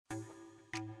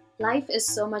Life is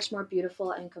so much more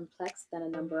beautiful and complex than a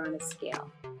number on a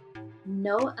scale.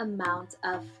 No amount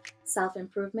of self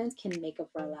improvement can make up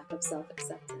for a lack of self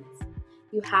acceptance.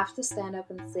 You have to stand up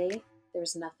and say,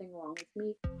 there's nothing wrong with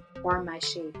me, or my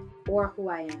shape, or who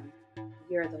I am.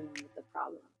 You're the one with the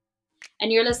problem.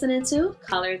 And you're listening to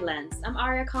Colored Lens. I'm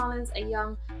Aria Collins, a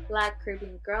young Black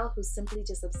Caribbean girl who's simply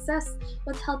just obsessed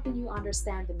with helping you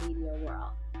understand the media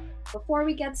world. Before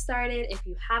we get started, if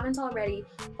you haven't already,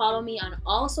 follow me on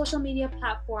all social media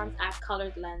platforms at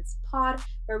Colored Lens Pod,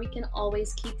 where we can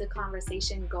always keep the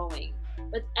conversation going.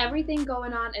 With everything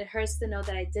going on, it hurts to know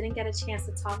that I didn't get a chance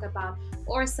to talk about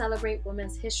or celebrate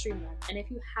Women's History Month. And if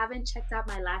you haven't checked out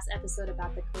my last episode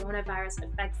about the coronavirus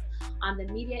effects on the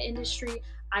media industry,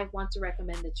 I want to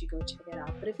recommend that you go check it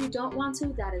out. But if you don't want to,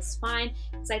 that is fine,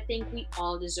 because I think we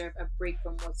all deserve a break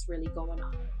from what's really going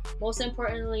on. Most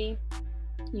importantly,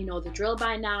 you know the drill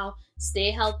by now.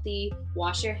 Stay healthy,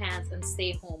 wash your hands, and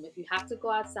stay home. If you have to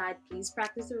go outside, please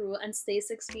practice the rule and stay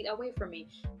 6 feet away from me.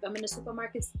 If I'm in the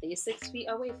supermarket, stay 6 feet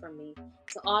away from me.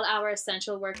 To all our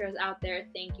essential workers out there,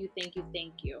 thank you, thank you,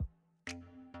 thank you.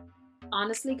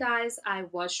 Honestly, guys, I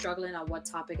was struggling on what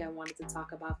topic I wanted to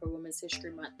talk about for Women's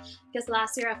History Month, because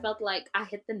last year I felt like I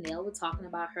hit the nail with talking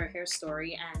about her hair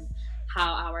story and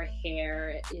how our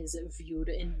hair is viewed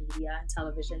in media and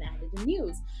television and in the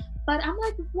news. But I'm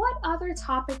like, what other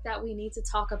topic that we need to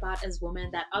talk about as women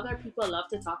that other people love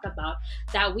to talk about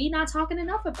that we not talking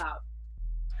enough about?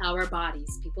 Our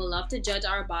bodies. People love to judge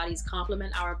our bodies,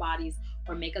 compliment our bodies,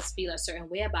 or make us feel a certain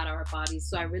way about our bodies.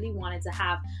 So I really wanted to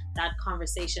have that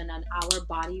conversation on our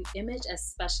body image,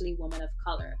 especially women of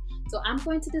color. So I'm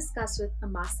going to discuss with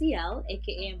Maciel,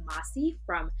 aka Masi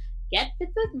from Get Fit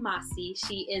with Masi.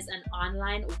 She is an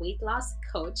online weight loss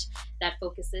coach that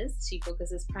focuses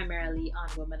primarily on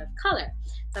women of color.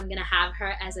 So I'm going to have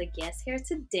her as a guest here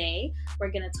today.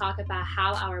 We're going to talk about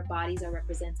how our bodies are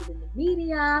represented in the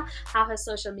media, how has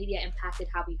social media impacted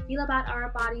how we feel about our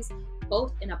bodies,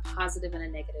 both in a positive and a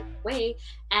negative way,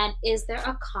 and is there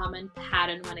a common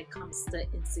pattern when it comes to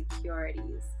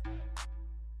insecurities?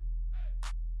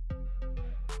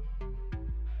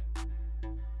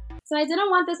 So I didn't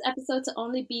want this episode to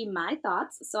only be my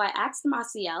thoughts, so I asked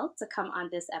Maciel to come on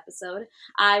this episode.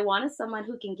 I wanted someone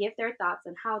who can give their thoughts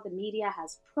on how the media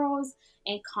has pros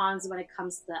and cons when it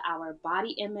comes to our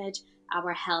body image,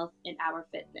 our health, and our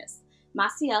fitness.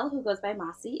 Maciel, who goes by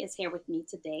Masi, is here with me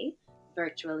today,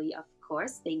 virtually, of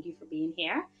course. Thank you for being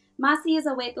here. Masi is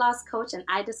a weight loss coach, and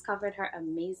I discovered her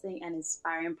amazing and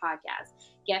inspiring podcast,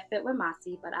 Get Fit with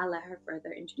Masi, but I'll let her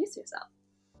further introduce herself.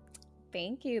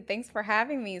 Thank you. Thanks for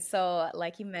having me. So,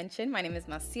 like you mentioned, my name is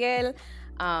Maciel,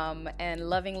 and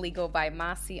lovingly go by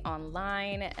Masi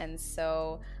online. And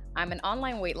so I'm an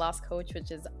online weight loss coach,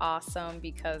 which is awesome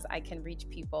because I can reach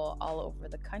people all over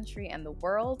the country and the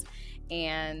world.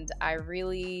 And I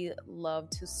really love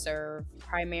to serve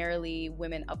primarily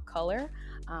women of color,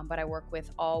 but I work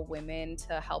with all women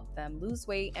to help them lose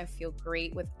weight and feel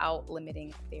great without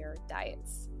limiting their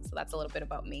diets. So that's a little bit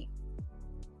about me.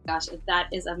 Gosh, that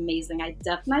is amazing. I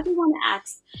definitely want to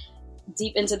ask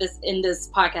deep into this in this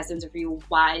podcast interview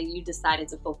why you decided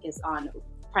to focus on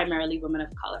primarily women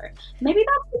of color. Maybe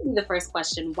that would be the first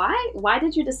question. Why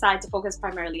did you decide to focus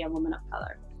primarily on women of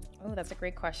color? Oh, that's a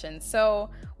great question. So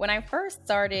when I first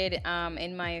started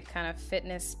in my kind of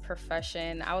fitness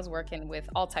profession, I was working with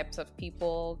all types of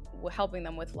people, helping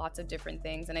them with lots of different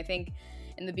things. And I think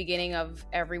in the beginning of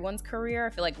everyone's career, I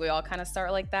feel like we all kind of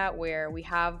start like that, where we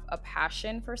have a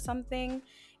passion for something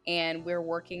and we're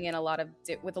working in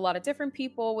with a lot of different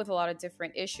people with a lot of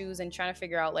different issues and trying to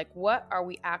figure out like, what are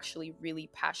we actually really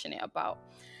passionate about?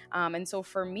 And so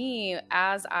for me,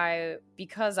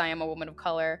 because I am a woman of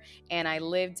color and I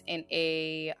lived in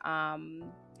a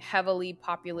heavily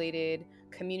populated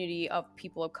community of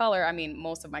people of color, I mean,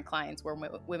 most of my clients were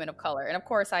women of color. And of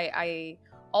course, I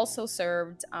also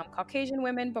served Caucasian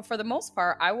women, but for the most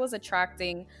part, I was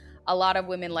attracting a lot of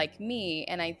women like me.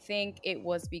 And I think it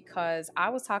was because I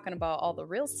was talking about all the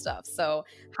real stuff. So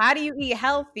how do you eat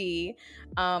healthy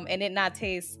and it not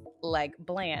taste like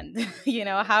bland?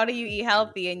 How do you eat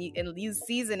healthy and use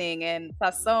seasoning and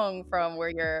sazon from where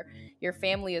your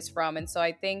family is from? And so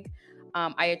I think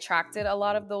I attracted a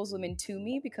lot of those women to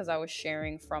me because I was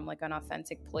sharing from like an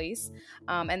authentic place.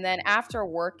 And then after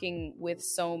working with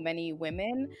so many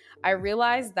women, I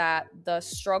realized that the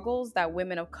struggles that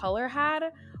women of color had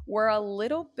were a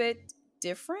little bit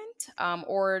different,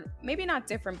 or maybe not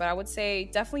different, but I would say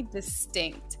definitely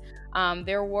distinct.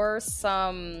 There were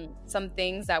some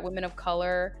things that women of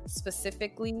color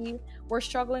specifically were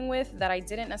struggling with that I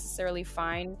didn't necessarily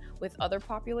find with other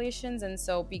populations. And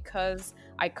so because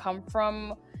I come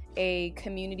from a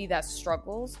community that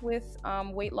struggles with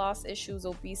weight loss issues,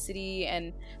 obesity,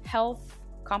 and health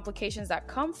complications that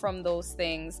come from those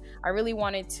things, I really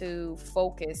wanted to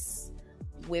focus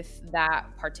with that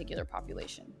particular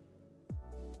population.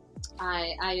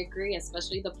 I agree,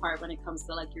 especially the part when it comes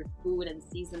to like your food and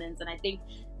seasonings. And I think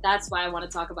that's why I want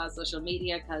to talk about social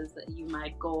media, because you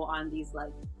might go on these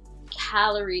like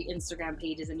calorie Instagram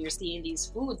pages and you're seeing these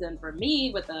foods. And for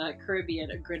me, with a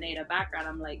Caribbean, a Grenada background,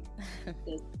 I'm like,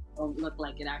 this don't look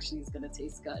like it actually is going to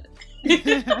taste good.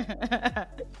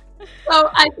 So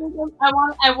I think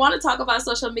I want to talk about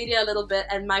social media a little bit.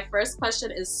 And my first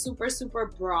question is super,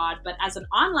 super broad. But as an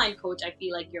online coach, I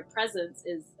feel like your presence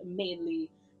is mainly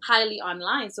highly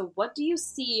online. So what do you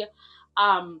see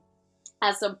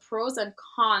as some pros and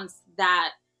cons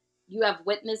that you have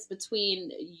witnessed between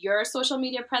your social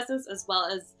media presence as well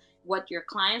as what your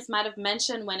clients might have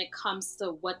mentioned when it comes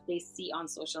to what they see on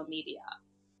social media?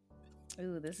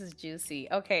 Ooh, this is juicy.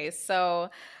 Okay, so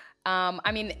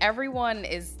I mean, everyone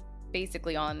is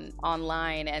basically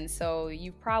online, and so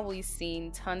you've probably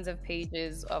seen tons of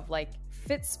pages of like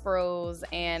Fitspros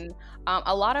and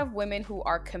a lot of women who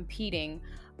are competing.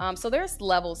 So there's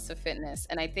levels to fitness,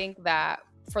 and I think that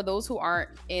for those who aren't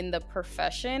in the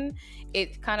profession,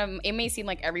 it may seem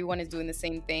like everyone is doing the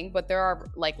same thing, but there are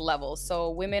like levels. So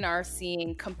women are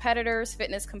seeing competitors,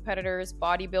 fitness competitors,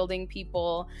 bodybuilding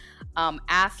people,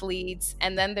 athletes,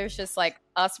 and then there's just like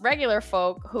us regular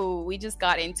folk who we just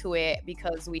got into it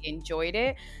because we enjoyed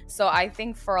it. So I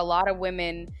think for a lot of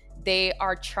women, they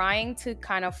are trying to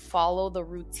kind of follow the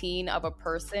routine of a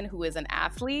person who is an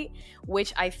athlete,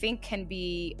 which I think can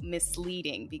be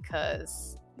misleading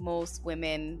because most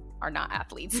women are not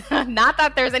athletes. Not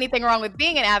that there's anything wrong with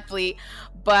being an athlete,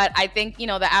 but I think,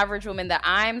 the average woman that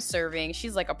I'm serving,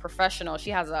 she's like a professional.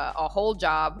 She has a whole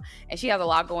job and she has a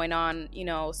lot going on,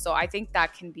 so I think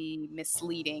that can be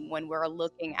misleading when we're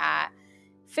looking at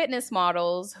fitness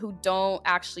models who don't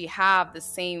actually have the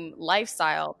same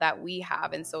lifestyle that we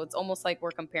have. And so it's almost like we're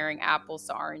comparing apples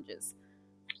to oranges.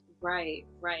 Right.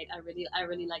 I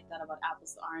really like that about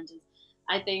apples to oranges.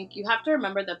 I think you have to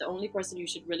remember that the only person you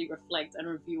should really reflect and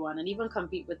review on and even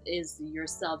compete with is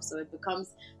yourself. So it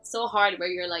becomes so hard where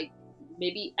you're like,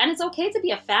 maybe, and it's okay to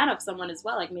be a fan of someone as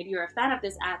well. Like maybe you're a fan of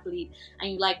this athlete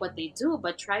and you like what they do,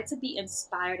 but try to be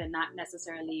inspired and not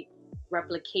necessarily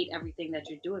replicate everything that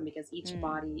you're doing, because each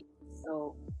body is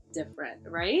so different,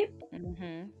 right?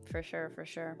 Mm-hmm. For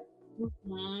sure.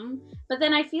 Mm-hmm. But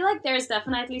then I feel like there's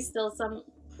definitely still some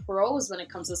pros when it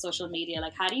comes to social media.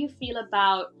 Like, how do you feel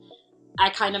about, I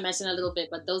kind of mentioned a little bit,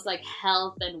 but those like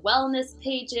health and wellness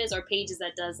pages or pages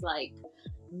that does like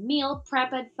meal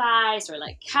prep advice or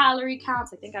like calorie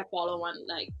counts? I think I follow one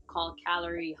like called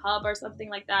Calorie Hub or something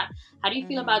like that. How do you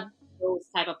feel about those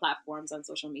type of platforms on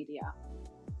social media?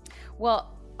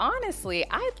 Well, honestly,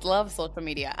 I love social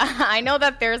media. I know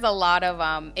that there's a lot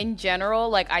of, in general,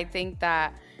 like I think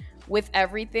that with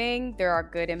everything, there are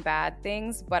good and bad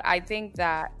things, but I think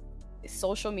that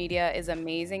social media is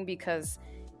amazing because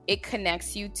it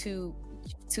connects you to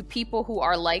people who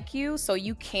are like you, so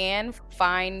you can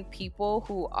find people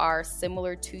who are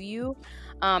similar to you.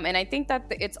 And I think that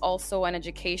it's also an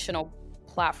educational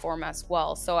platform as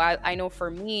well. So I know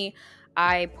for me,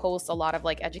 I post a lot of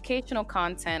like educational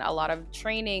content, a lot of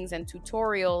trainings and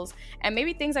tutorials, and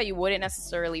maybe things that you wouldn't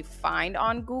necessarily find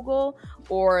on Google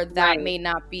or that may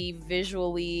not be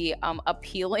visually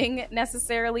appealing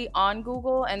necessarily on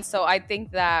Google. And so I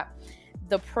think that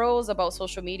the pros about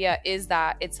social media is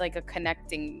that it's like a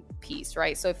connecting piece,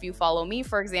 right? So if you follow me,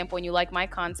 for example, and you like my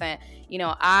content,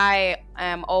 I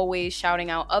am always shouting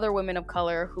out other women of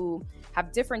color who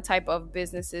have different type of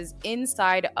businesses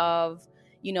inside of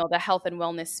the health and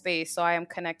wellness space. So I am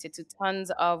connected to tons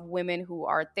of women who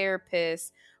are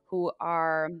therapists, who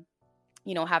are,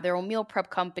 have their own meal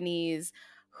prep companies,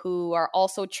 who are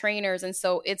also trainers. And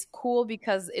so it's cool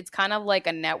because it's kind of like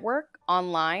a network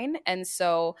online. And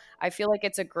so I feel like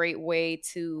it's a great way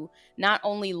to not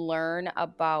only learn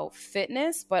about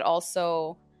fitness, but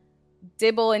also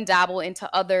dibble and dabble into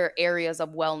other areas of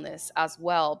wellness as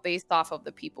well, based off of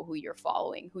the people who you're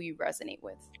following, who you resonate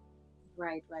with.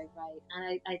 Right.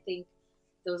 And I think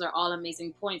those are all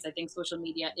amazing points. I think social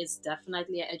media is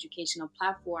definitely an educational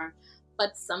platform,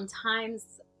 but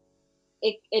sometimes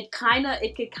it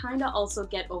could kind of also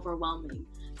get overwhelming.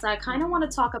 So I kind of want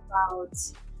to talk about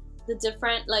the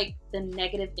different, like the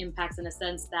negative impacts in a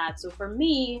sense that, so for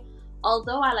me,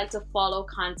 although I like to follow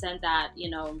content that,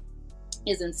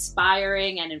 is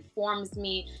inspiring and informs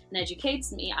me and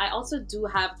educates me, I also do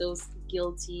have those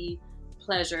guilty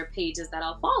pleasure pages that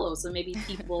I'll follow. So maybe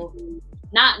people who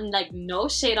not like no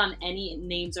shade on any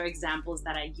names or examples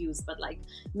that I use, but like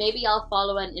maybe I'll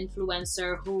follow an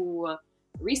influencer who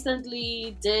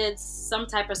recently did some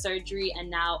type of surgery, and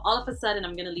now all of a sudden,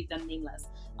 I'm gonna leave them nameless,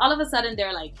 all of a sudden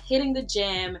they're like hitting the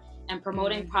gym and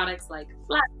promoting products like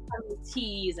flat tummy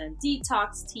teas and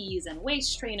detox teas and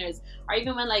waist trainers, or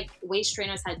even when like waist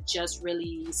trainers had just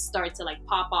really started to like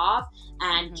pop off,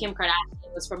 and Kim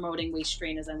Kardashian was promoting waist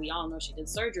trainers, and we all know she did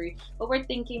surgery, but we're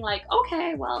thinking like,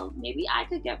 okay, well, maybe I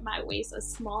could get my waist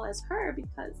as small as her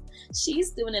because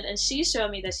she's doing it and she's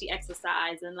showing me that she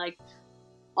exercised, and like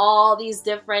all these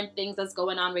different things that's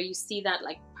going on where you see that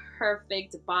like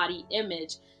perfect body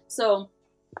image. So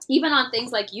even on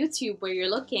things like YouTube where you're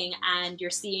looking and you're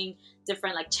seeing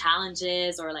different like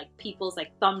challenges or like people's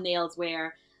like thumbnails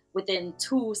where within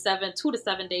 2 to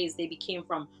 7 days they became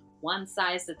from one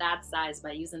size to that size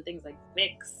by using things like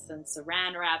Vicks and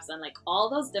saran wraps and like all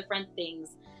those different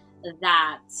things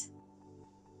that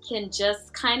can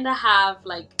just kind of have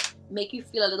like make you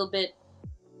feel a little bit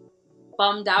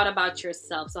bummed out about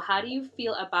yourself. So how do you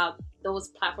feel about those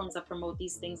platforms that promote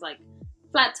these things like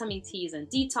flat tummy teas and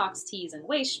detox teas and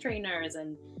waist trainers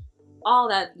and all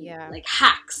that, like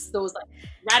hacks, those like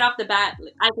right off the bat,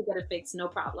 like, I could get it fixed, no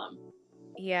problem?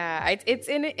 Yeah, it's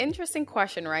an interesting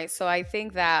question, right? So I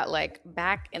think that like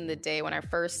back in the day when I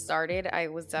first started, I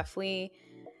was definitely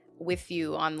with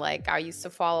you on like, I used to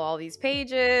follow all these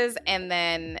pages. And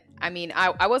then, I mean,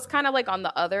 I was kind of like on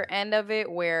the other end of it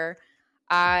where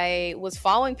I was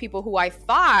following people who I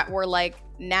thought were like,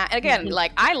 again,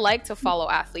 like I like to follow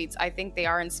athletes. I think they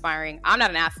are inspiring. I'm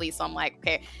not an athlete, so I'm like,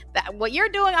 okay, what you're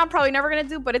doing, I'm probably never going to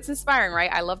do, but it's inspiring, right?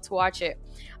 I love to watch it.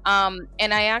 And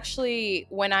I actually,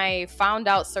 when I found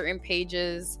out certain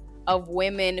pages of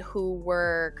women who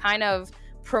were kind of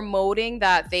promoting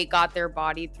that they got their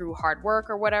body through hard work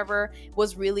or whatever,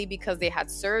 was really because they had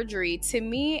surgery. To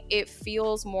me, it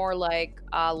feels more like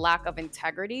a lack of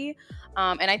integrity.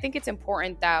 And I think it's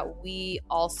important that we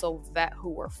also vet who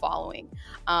we're following.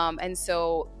 And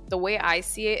so the way I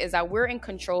see it is that we're in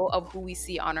control of who we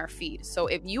see on our feed. So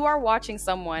if you are watching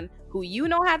someone who you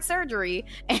know had surgery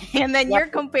and then you're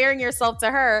comparing yourself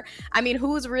to her, I mean,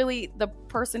 who's really the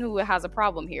person who has a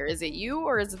problem here? Is it you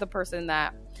or is it the person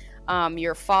that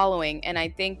you're following? And I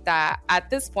think that at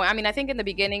this point, I mean, I think in the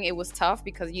beginning it was tough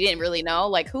because you didn't really know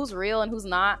like who's real and who's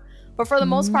not. But for the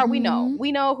most part, we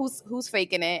know who's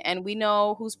faking it, and we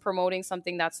know who's promoting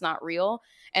something that's not real.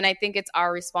 And I think it's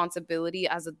our responsibility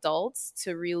as adults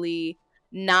to really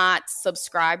not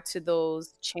subscribe to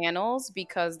those channels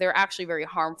because they're actually very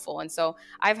harmful. And so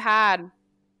I've had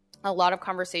a lot of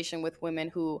conversation with women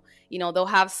who, you know, they'll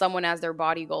have someone as their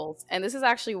body goals. And this is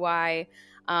actually why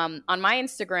on my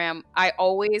Instagram, I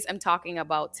always am talking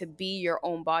about to be your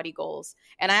own body goals.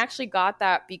 And I actually got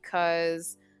that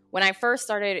because when I first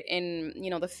started in, you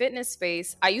know, the fitness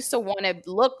space, I used to want to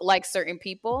look like certain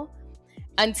people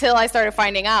until I started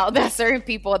finding out that certain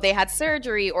people, they had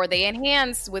surgery or they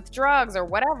enhanced with drugs or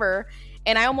whatever.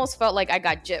 And I almost felt like I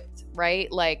got gypped,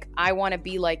 right? Like, I want to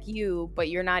be like you, but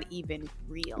you're not even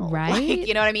real. Right. Like,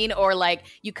 you know what I mean? Or like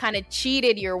you kind of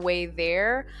cheated your way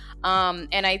there.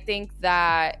 And I think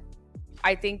that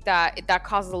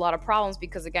causes a lot of problems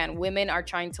because, again, women are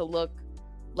trying to look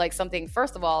like something,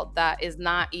 first of all, that is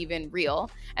not even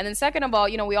real. And then second of all,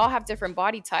 you know, we all have different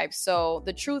body types. So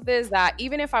the truth is that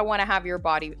even if I want to have your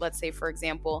body, let's say, for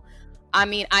example, I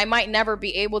mean, I might never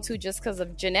be able to just because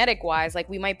of genetic wise, like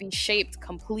we might be shaped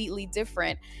completely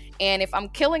different. And if I'm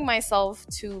killing myself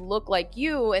to look like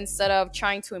you instead of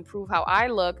trying to improve how I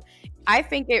look, I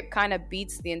think it kind of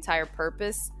beats the entire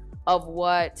purpose of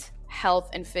what health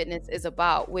and fitness is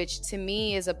about, which to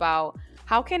me is about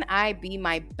how can I be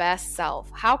my best self?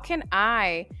 How can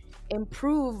I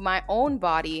improve my own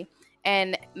body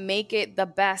and make it the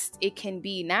best it can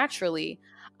be naturally?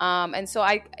 And so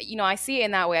I see it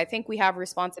in that way. I think we have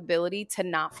responsibility to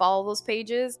not follow those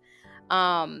pages.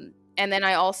 And then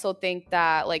I also think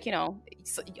that, like, you know,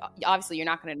 obviously you're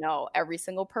not going to know every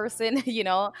single person, you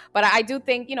know, but I do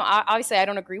think, you know, obviously I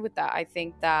don't agree with that. I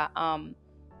think that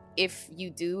if you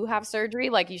do have surgery,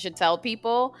 like you should tell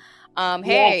people,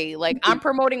 hey, like I'm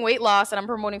promoting weight loss and I'm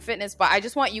promoting fitness, but I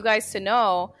just want you guys to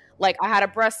know, like, I had a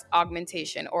breast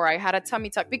augmentation or I had a tummy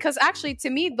tuck, because actually to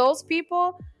me, those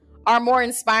people are more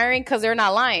inspiring because they're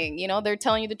not lying. You know, they're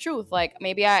telling you the truth. Like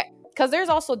because there's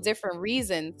also different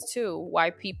reasons too why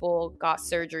people got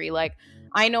surgery. Like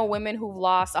I know women who've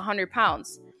lost 100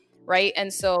 pounds, right?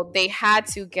 And so they had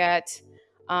to get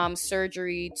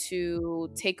surgery to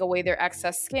take away their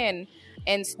excess skin.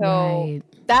 And so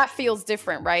that feels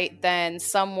different, right? Than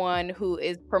someone who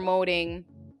is promoting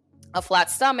a flat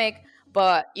stomach,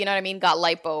 but you know what I mean, got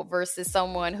lipo, versus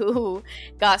someone who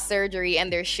got surgery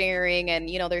and they're sharing, and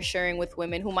you know, they're sharing with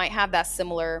women who might have that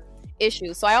similar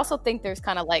issue. So I also think there's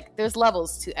kind of like, there's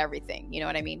levels to everything, you know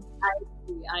what I mean?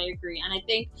 I agree. And I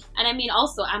think, and I mean,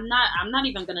 also, I'm not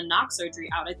even going to knock surgery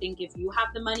out. I think if you have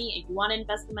the money and you want to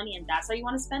invest the money and that's how you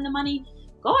want to spend the money,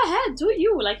 go ahead, do it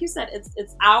you. Like you said,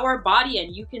 it's our body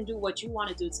and you can do what you want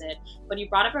to do to it. But you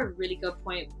brought up a really good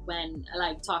point when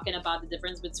like talking about the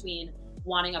difference between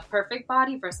wanting a perfect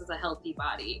body versus a healthy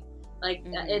body. Like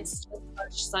it's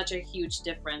such a huge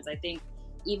difference. I think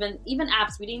even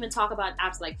apps, we didn't even talk about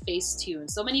apps like Facetune.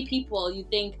 So many people, you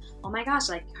think, oh my gosh,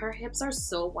 like her hips are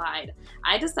so wide.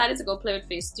 I decided to go play with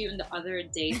Facetune the other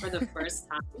day for the first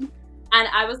time. And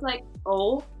I was like,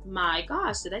 oh my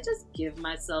gosh, did I just give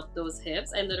myself those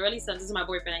hips? I literally sent it to my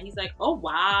boyfriend and he's like, oh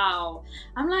wow.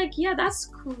 I'm like, yeah, that's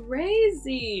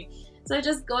crazy. So it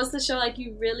just goes to show like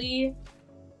you really,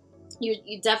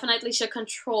 you definitely should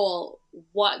control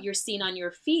what you're seeing on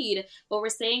your feed. But we're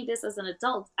saying this as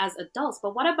adults.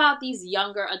 But what about these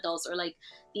younger adults or like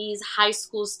these high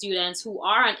school students who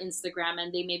are on Instagram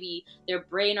and they maybe their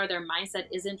brain or their mindset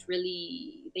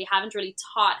they haven't really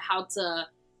taught how to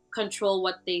control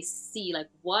what they see? Like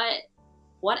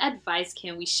what advice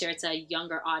can we share to a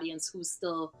younger audience who's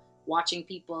still watching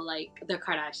people like the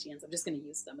Kardashians? I'm just going to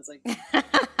use them as like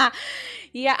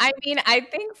yeah, I mean, I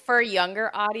think for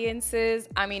younger audiences,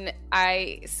 I mean,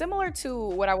 similar to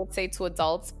what I would say to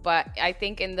adults, but I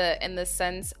think in the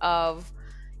sense of,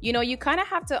 you know, you kind of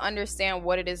have to understand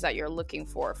what it is that you're looking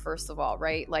for, first of all,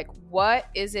 right? Like, what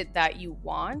is it that you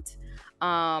want?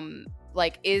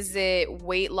 Like, is it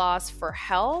weight loss for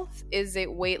health? Is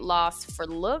it weight loss for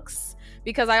looks?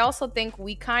 Because I also think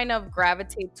we kind of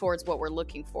gravitate towards what we're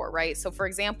looking for, right? So for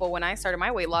example, when I started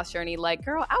my weight loss journey, like,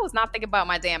 girl, I was not thinking about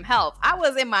my damn health. I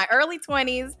was in my early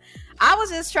 20s. I was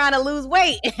just trying to lose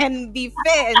weight and be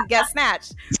fit and get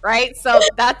snatched, right? So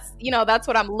that's, you know, that's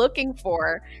what I'm looking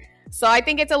for. So I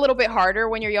think it's a little bit harder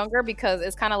when you're younger because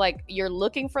it's kind of like you're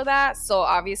looking for that. So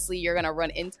obviously you're going to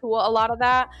run into a lot of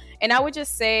that. And I would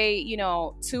just say, you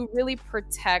know, to really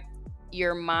protect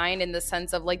your mind in the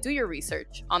sense of like, do your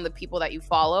research on the people that you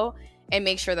follow and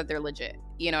make sure that they're legit.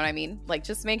 You know what I mean? Like,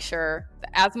 just make sure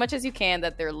as much as you can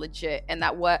that they're legit and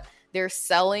that what they're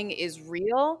selling is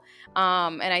real.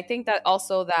 And I think that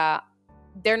also that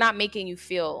they're not making you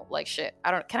feel like shit.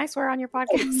 Can I swear on your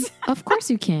podcast? Of course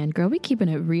you can, girl. We keeping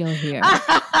it real here.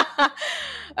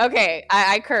 Okay.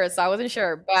 I cursed. So I wasn't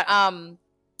sure. But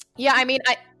yeah, I mean,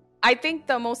 I think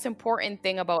the most important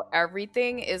thing about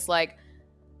everything is like,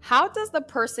 how does the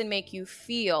person make you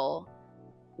feel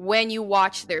when you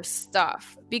watch their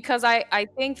stuff? Because I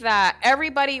think that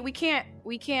everybody, we can't,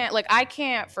 like, I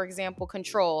can't, for example,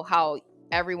 control how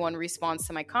everyone responds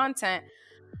to my content.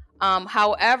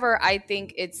 However, I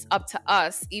think it's up to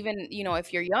us, even, you know,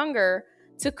 if you're younger,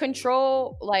 to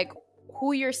control like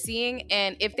who you're seeing.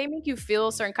 And if they make you feel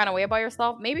a certain kind of way about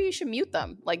yourself, maybe you should mute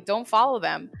them. Like, don't follow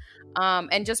them.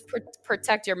 And just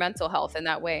protect your mental health in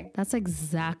that way. That's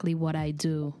exactly what I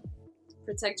do.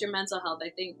 Protect your mental health. I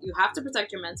think you have to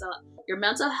protect your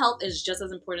mental health is just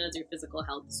as important as your physical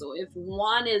health. So if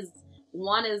one is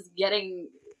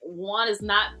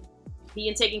not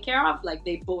being taken care of, like,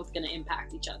 they both gonna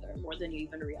impact each other more than you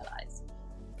even realize.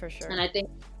 For sure. And I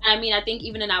think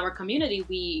even in our community,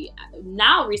 we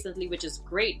now recently, which is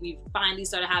great, we've finally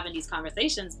started having these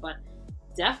conversations, but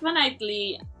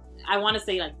definitely I want to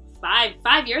say like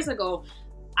five years ago,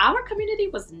 our community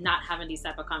was not having these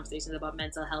type of conversations about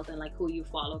mental health and like who you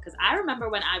follow. Because I remember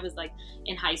when I was like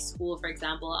in high school, for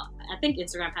example, I think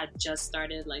Instagram had just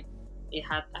started, like,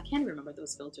 I can't remember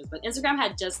those filters, but Instagram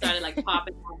had just started like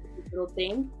popping up these little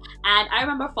things. And I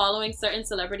remember following certain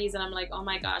celebrities and I'm like, oh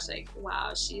my gosh, like,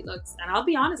 wow, she looks, and I'll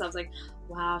be honest, I was like,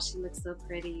 wow, she looks so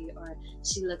pretty, or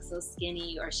she looks so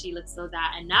skinny, or she looks so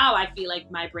that. And now I feel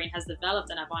like my brain has developed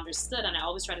and I've understood, and I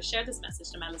always try to share this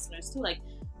message to my listeners too, like,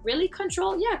 really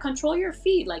control your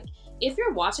feed. Like, if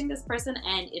you're watching this person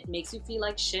and it makes you feel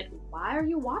like shit, why are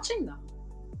you watching them?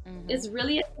 Mm-hmm. It's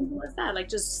really as simple as that. Like,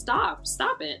 just stop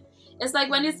it. It's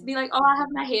like when it's be like, oh, I have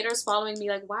my haters following me.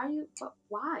 Like,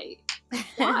 why?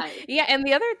 Yeah, and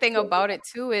the other thing about it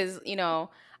too is, you know,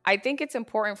 I think it's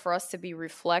important for us to be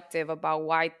reflective about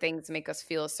why things make us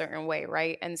feel a certain way,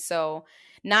 right? And so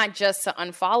not just to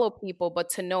unfollow people, but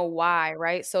to know why,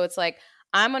 right? So it's like,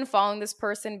 I'm unfollowing this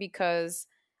person because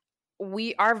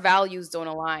our values don't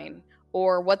align,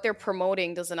 or what they're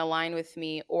promoting doesn't align with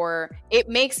me, or it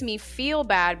makes me feel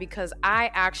bad because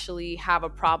I actually have a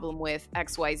problem with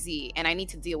XYZ and I need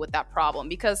to deal with that problem.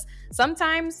 Because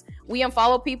sometimes we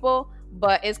unfollow people,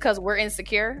 but it's because we're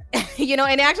insecure, you know,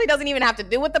 and it actually doesn't even have to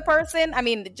do with the person. I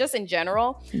mean, just in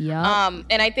general. Yeah.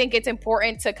 And I think it's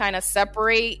important to kind of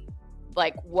separate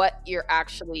like what you're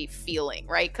actually feeling,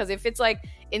 right? Because if it's like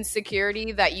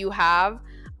insecurity that you have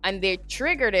and they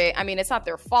triggered it, I mean, it's not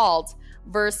their fault,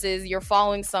 versus you're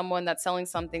following someone that's selling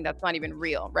something that's not even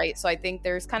real, right? So I think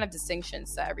there's kind of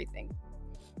distinctions to everything.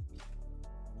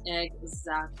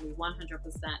 Exactly, 100%.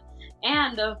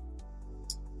 And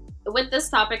with this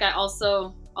topic, I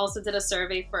also did a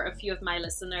survey for a few of my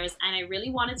listeners, and I really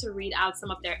wanted to read out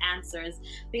some of their answers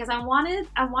because I wanted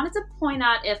to point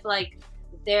out if like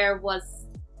there was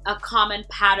a common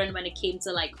pattern when it came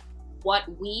to like what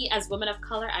we as women of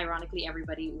color, ironically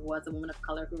everybody was a woman of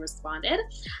color who responded.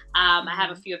 I have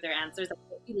a few of their answers.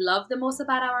 What we love the most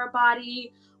about our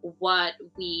body, what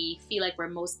we feel like we're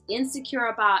most insecure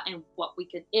about, and what we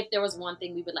could, if there was one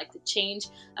thing we would like to change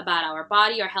about our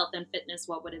body or health and fitness,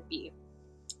 what would it be?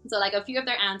 So like a few of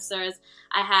their answers,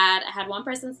 I had one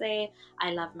person say, I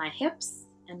love my hips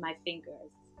and my fingers.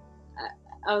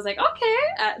 I was like, okay.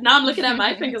 Now I'm looking at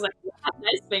my fingers like, I have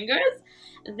nice fingers.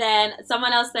 Then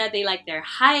someone else said they like their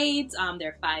height,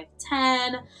 they're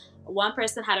 5'10". One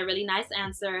person had a really nice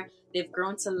answer. They've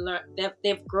grown to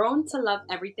love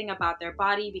everything about their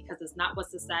body because it's not what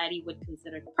society would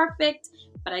consider perfect,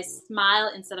 but I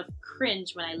smile instead of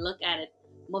cringe when I look at it.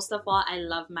 Most of all, I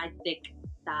love my thick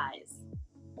thighs.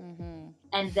 Mm-hmm.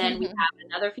 And then we have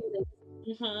another few.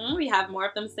 We have more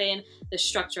of them saying the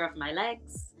structure of my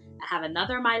legs. I have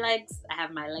my legs. I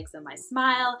have my legs and my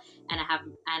smile, and I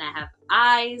have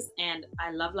eyes. And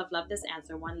I love this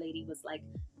answer. One lady was like,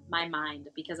 my mind,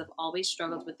 because I've always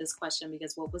struggled with this question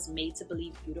because what was made to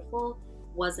believe beautiful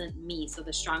wasn't me. So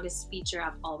the strongest feature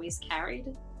I've always carried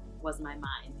was my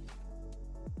mind.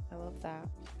 I love that.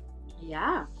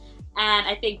 Yeah. And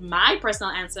I think my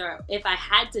personal answer, if I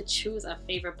had to choose a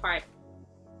favorite part,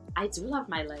 I do love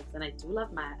my legs and I do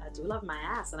love my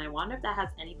ass. And I wonder if that has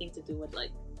anything to do with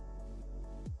like,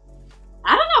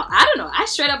 I don't know. I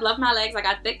straight up love my legs. I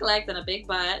got thick legs and a big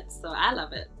butt, so I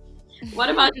love it. What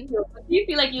about you? What do you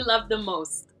feel like you love the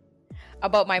most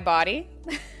about my body?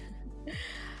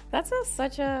 That's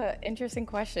such a interesting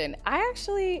question. I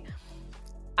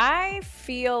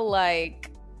feel like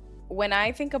when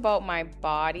I think about my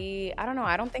body, I don't know.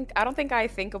 I don't think I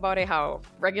think about it how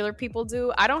regular people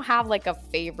do. I don't have like a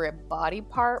favorite body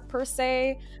part per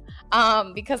se,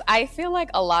 because I feel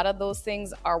like a lot of those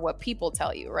things are what people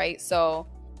tell you, right? So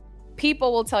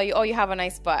people will tell you, oh, you have a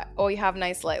nice butt, oh, you have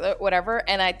nice leg, whatever.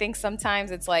 And I think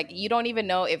sometimes it's like you don't even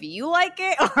know if you like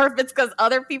it or if it's because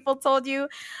other people told you.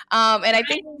 And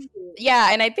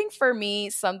I think for me,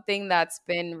 something that's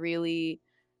been really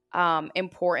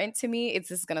important to me, this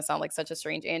is gonna sound like such a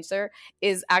strange answer,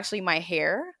 is actually my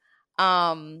hair.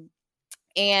 And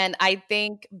I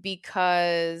think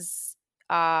because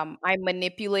I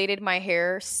manipulated my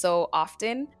hair so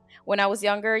often when I was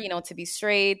younger, you know, to be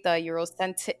straight, the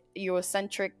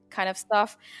Eurocentric kind of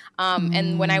stuff.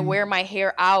 And when I wear my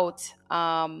hair out,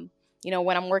 you know,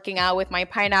 when I'm working out with my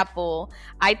pineapple,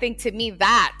 I think to me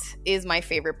that is my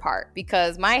favorite part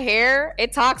because my hair,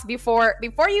 it talks before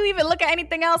you even look at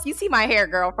anything else. You see my hair,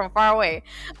 girl, from far away.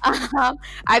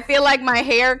 I feel like my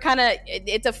hair kind of,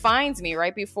 it defines me,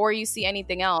 right? Before you see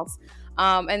anything else.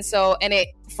 And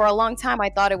for a long time, I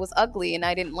thought it was ugly and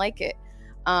I didn't like it.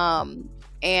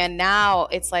 And now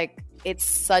it's like, it's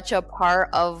such a part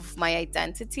of my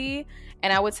identity.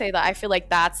 And I would say that I feel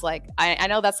like that's like, I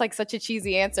know that's like such a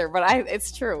cheesy answer, but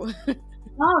it's true.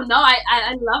 No,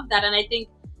 I love that. And I think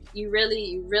you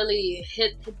really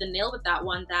hit the nail with that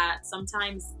one, that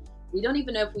sometimes we don't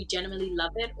even know if we genuinely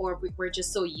love it or we're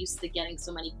just so used to getting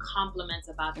so many compliments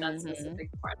about that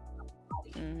specific part of our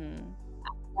body.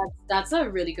 That's a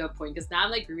really good point because now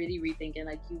I'm like really rethinking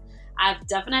I've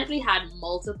definitely had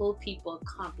multiple people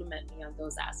compliment me on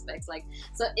those aspects. Like,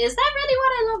 so is that really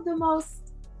what I love the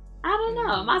most? I don't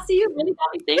know. Masi, you really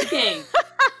got me thinking.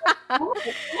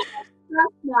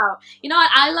 No. You know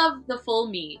what? I love the full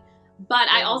me, but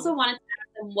I also wanted to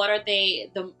ask them what are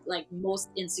they the like most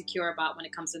insecure about when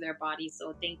it comes to their body.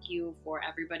 So thank you for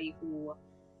everybody who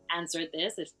answered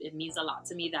this. It means a lot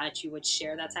to me that you would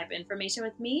share that type of information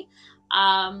with me.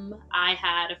 I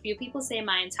had a few people say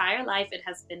my entire life it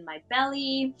has been my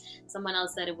belly. Someone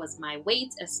else said it was my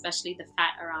weight, especially the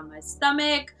fat around my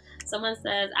stomach. Someone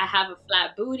says I have a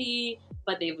flat booty,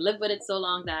 but they've lived with it so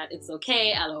long that it's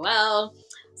okay, LOL.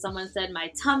 Someone said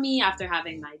my tummy after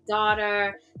having my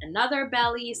daughter. Another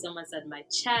belly. Someone said my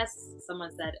chest.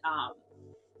 Someone said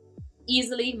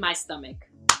easily my stomach.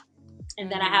 And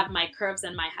then I have my curves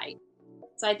and my height.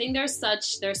 So I think there's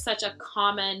such a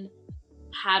common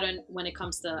pattern when it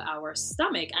comes to our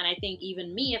stomach. And I think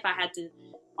even me, if I had to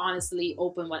honestly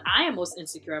open what I am most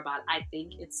insecure about, I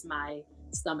think it's my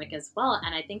stomach as well.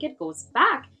 And I think it goes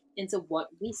back into what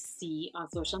we see on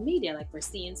social media. Like, we're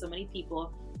seeing so many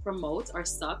people promote or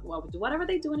suck, well, do whatever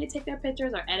they do when they take their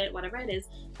pictures or edit, whatever it is,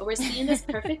 but we're seeing this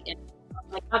perfect image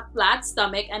of like a flat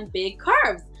stomach and big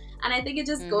curves. And I think it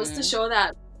just goes to show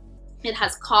that it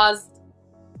has caused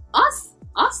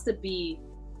us to be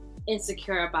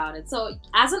insecure about it. So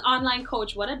as an online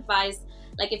coach, what advice,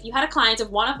 like if you had a client, if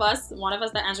one of us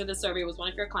that answered the survey was one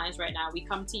of your clients right now, we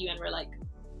come to you and we're like,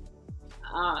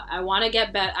 I want to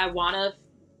get better, I want to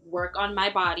work on my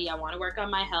body, I want to work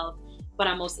on my health, but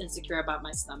I'm most insecure about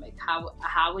my stomach.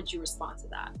 How would you respond to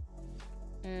that?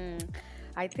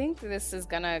 I think this is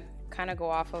gonna kind of go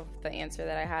off of the answer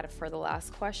that I had for the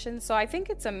last question. So I think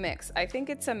it's a mix. I think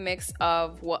it's a mix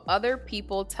of what other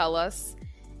people tell us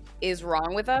is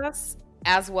wrong with us,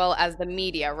 as well as the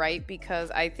media, right? Because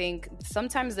I think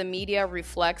sometimes the media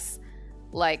reflects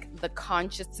like the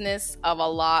consciousness of a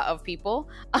lot of people.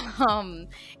 And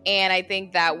I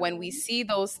think that when we see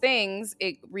those things,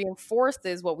 it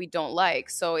reinforces what we don't like.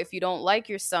 So if you don't like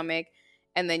your stomach,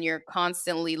 and then you're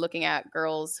constantly looking at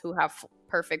girls who have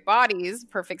perfect bodies,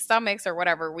 perfect stomachs, or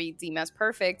whatever we deem as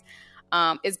perfect,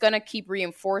 it's going to keep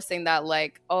reinforcing that,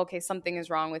 like, oh, okay, something is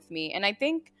wrong with me. And I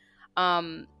think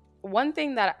one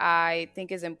thing that I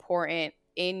think is important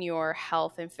in your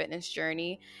health and fitness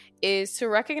journey is to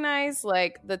recognize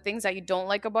like the things that you don't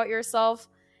like about yourself,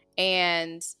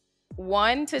 and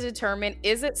one, to determine,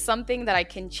 is it something that I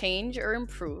can change or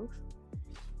improve?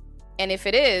 And if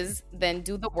it is, then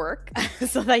do the work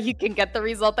so that you can get the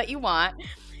result that you want.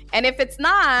 And if it's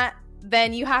not,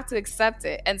 then you have to accept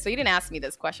it. And so you didn't ask me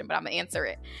this question, but I'm gonna answer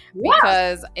it. Yeah.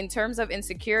 Because in terms of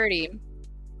insecurity,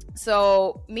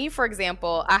 so me, for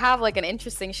example, I have like an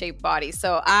interesting shaped body.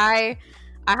 So I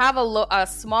have a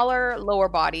smaller lower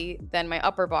body than my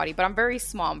upper body, but I'm very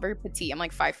small. I'm very petite. I'm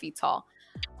like 5 feet tall.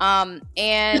 And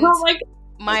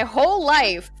my whole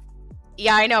life,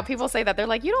 yeah, I know. People say that. They're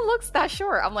like, you don't look that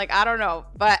short. I'm like, I don't know.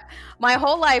 But my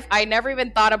whole life, I never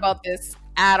even thought about this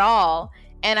at all.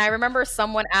 And I remember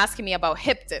someone asking me about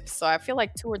hip dips. So I feel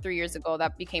like 2 or 3 years ago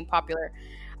that became popular.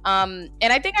 And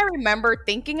I think I remember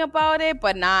thinking about it,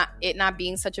 but not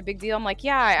being such a big deal. I'm like,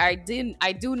 yeah,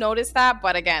 I do notice that.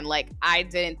 But again, like, I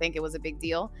didn't think it was a big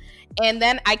deal. And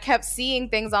then I kept seeing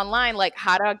things online, like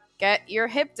how to get your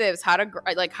hip dips, how to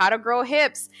grow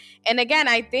hips. And again,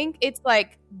 I think it's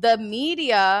like the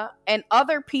media and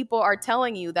other people are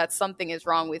telling you that something is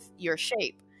wrong with your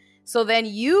shape. So then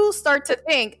you start to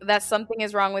think that something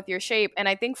is wrong with your shape. And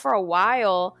I think for a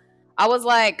while, I was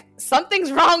like,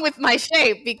 something's wrong with my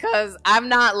shape, because I'm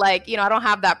not like, I don't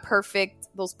have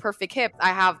those perfect hips. I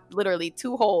have literally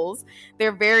 2 holes.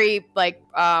 They're very like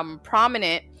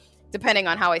prominent depending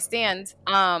on how I stand.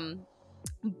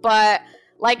 But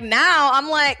like now I'm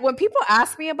like, when people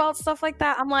ask me about stuff like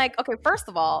that, I'm like, okay, first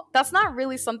of all, that's not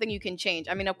really something you can change.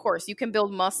 I mean, of course you can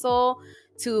build muscle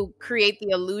to create the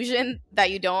illusion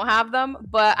that you don't have them.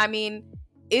 But I mean,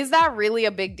 is that really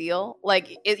a big deal?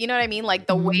 Like, you know what I mean? Like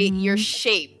the way you're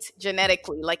shaped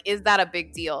genetically, like, is that a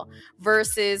big deal?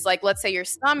 Versus like, let's say your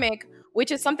stomach,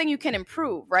 which is something you can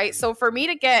improve, right? So for me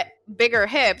to get bigger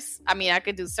hips, I mean, I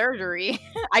could do surgery.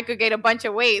 I could gain a bunch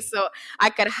of weight so I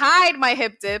could hide my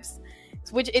hip dips,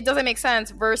 which it doesn't make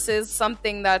sense, versus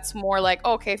something that's more like,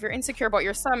 okay, if you're insecure about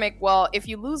your stomach, well, if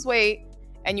you lose weight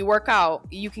and you work out,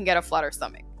 you can get a flatter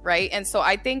stomach, right? And so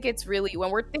I think it's really,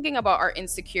 when we're thinking about our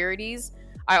insecurities,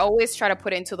 I always try to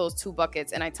put it into those 2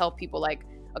 buckets. And I tell people like,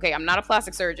 okay, I'm not a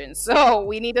plastic surgeon, so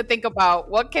we need to think about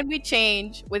what can we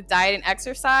change with diet and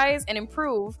exercise and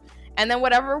improve. And then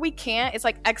whatever we can't, it's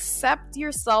like, accept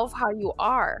yourself how you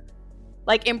are.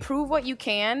 Like, improve what you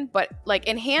can, but like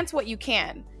enhance what you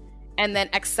can, and then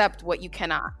accept what you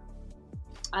cannot.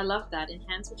 I love that.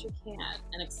 Enhance what you can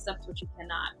and accept what you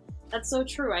cannot. That's so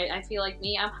true. I feel like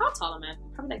me, how tall am I?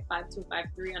 Probably like 5'2",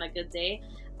 5'3" on a good day.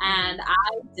 And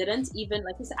I didn't even,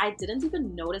 like you said, I didn't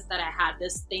even notice that I had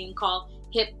this thing called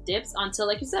hip dips until,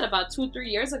 like you said, about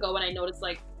 2-3 years ago, when I noticed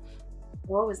like,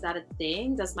 whoa, is that a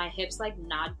thing? Does my hips like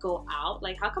not go out?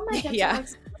 Like, how come my hips are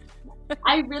like,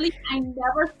 I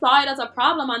never saw it as a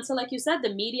problem until, like you said,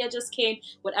 the media just came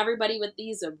with everybody with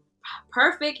these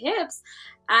perfect hips.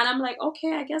 And I'm like,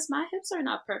 okay, I guess my hips are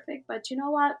not perfect, but you know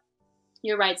what?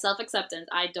 You're right, self-acceptance.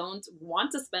 I don't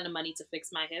want to spend the money to fix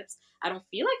my hips. I don't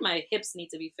feel like my hips need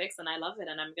to be fixed, and I love it,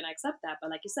 and I'm going to accept that.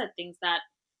 But like you said, things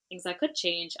that could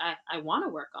change, I want to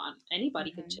work on.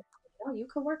 Anybody could change. You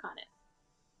could work on it.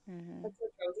 That's so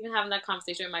true. I was even having that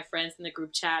conversation with my friends in the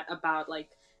group chat about like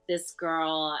this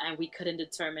girl, and we couldn't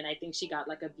determine. I think she got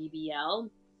like a BBL.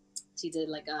 She did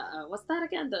like a what's that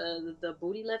again? The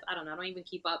booty lift. I don't know. I don't even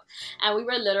keep up. And we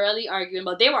were literally arguing.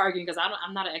 But they were arguing because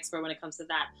I'm not an expert when it comes to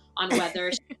that, on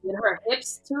whether she did her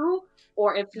hips too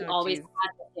or if she always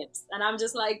had the hips. And I'm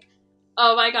just like,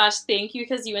 oh my gosh, thank you,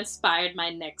 because you inspired my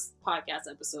next podcast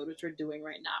episode, which we're doing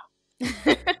right now.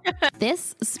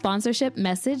 This sponsorship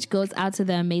message goes out to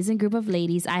the amazing group of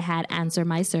ladies I had answer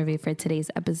my survey for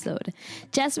today's episode.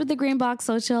 Jess with the Green Box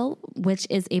Social, which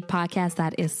is a podcast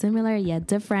that is similar yet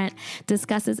different,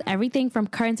 discusses everything from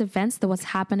current events to what's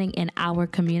happening in our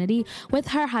community with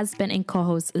her husband and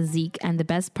co-host Zeke. And the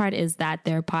best part is that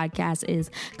their podcast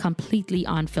is completely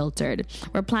unfiltered.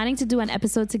 We're planning to do an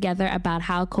episode together about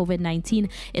how COVID-19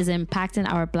 is impacting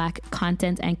our Black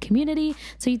content and community.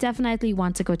 So you definitely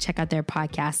want to go check out their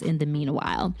podcast in the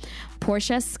meanwhile.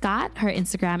 Portia Scott, her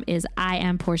Instagram is I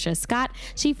am Portia Scott.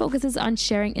 She focuses on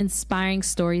sharing inspiring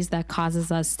stories that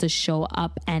causes us to show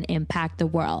up and impact the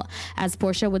world. As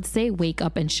Portia would say, wake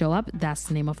up and show up. That's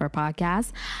the name of her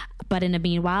podcast. But in the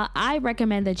meanwhile, I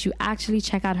recommend that you actually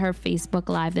check out her Facebook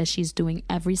Live that she's doing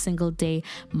every single day,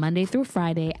 Monday through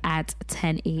Friday at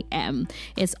 10 a.m.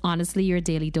 It's honestly your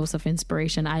daily dose of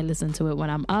inspiration. I listen to it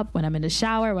when I'm up, when I'm in the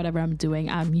shower, whatever I'm doing,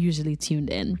 I'm usually tuned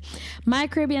in. My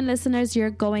Caribbean listeners, you're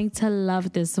going to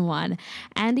love this one.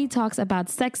 Andy talks about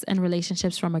sex and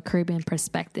relationships from a Caribbean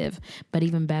perspective, but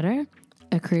even better,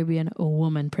 a Caribbean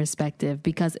woman perspective,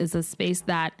 because it's a space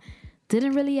that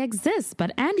didn't really exist,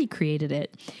 but Andy created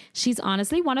it. She's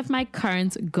honestly one of my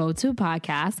current go-to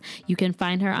podcasts. You can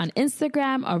find her on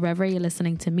Instagram or wherever you're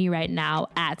listening to me right now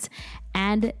at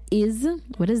and is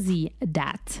with a Z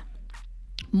dat.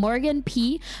 Morgan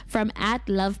P from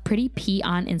 @LovePrettyP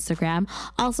on Instagram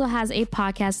also has a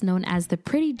podcast known as the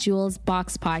Pretty Jewels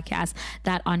Box Podcast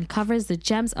that uncovers the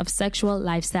gems of sexual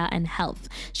lifestyle and health.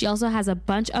 She also has a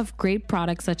bunch of great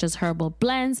products such as herbal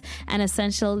blends and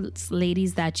essentials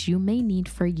ladies that you may need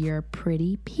for your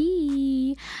pretty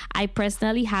pee. I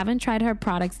personally haven't tried her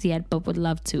products yet, but would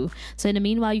love to. So in the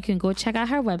meanwhile, you can go check out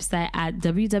her website at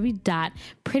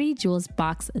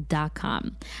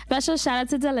www.prettijewelsbox.com. Special shout out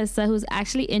to Delissa, who's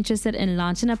actually interested in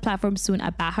launching a platform soon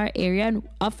about her area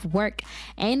of work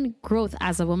and growth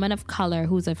as a woman of color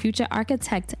who's a future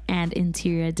architect and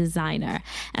interior designer.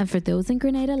 And for those in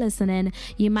Grenada listening,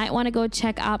 you might want to go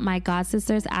check out my God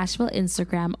Sisters Asheville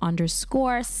Instagram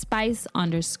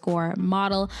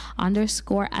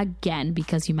 _spice_model_again,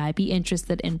 because you might be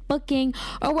interested in booking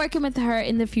or working with her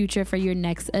in the future for your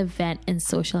next event and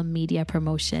social media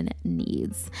promotion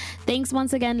needs. Thanks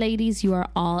once again, ladies. You are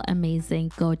all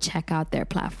amazing. Go check out their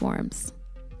platforms.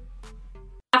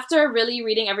 After really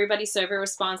reading everybody's survey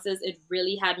responses, it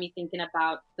really had me thinking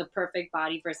about the perfect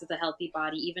body versus a healthy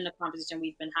body. Even the conversation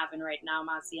we've been having right now,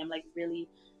 Masi, I'm like really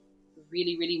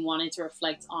wanting to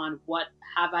reflect on what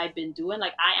have I been doing.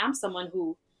 Like, I am someone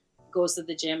who goes to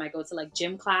the gym. I go to like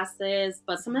gym classes,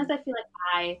 but sometimes I feel like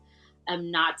I am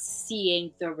not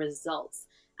seeing the results.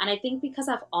 And I think because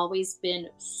I've always been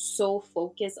so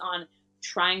focused on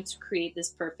trying to create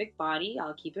this perfect body,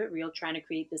 I'll keep it real, trying to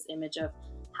create this image of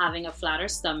having a flatter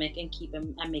stomach and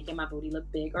making my booty look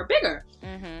big or bigger.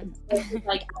 Mm-hmm.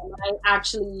 Like,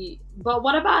 but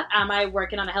what about, am I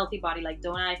working on a healthy body? Like,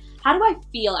 how do I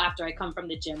feel after I come from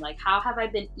the gym? Like, how have I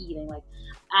been eating? Like,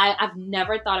 I've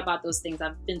never thought about those things.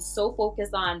 I've been so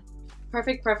focused on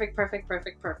perfect.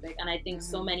 And I think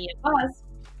so many of us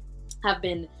have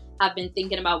been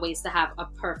thinking about ways to have a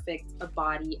perfect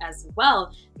body as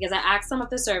well, because I asked some of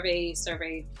the survey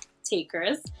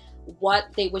takers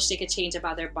what they wish they could change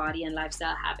about their body and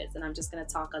lifestyle habits, and I'm just going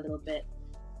to talk a little bit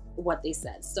what they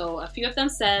said. So a few of them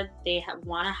said they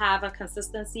want to have a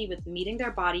consistency with meeting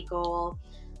their body goal.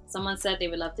 Someone said they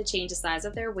would love to change the size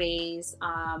of their waist.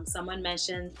 Someone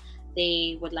mentioned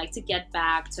they would like to get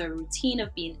back to a routine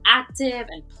of being active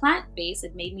and plant-based.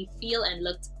 It made me feel and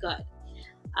looked good.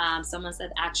 Someone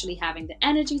said actually having the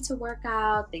energy to work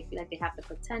out. They feel like they have the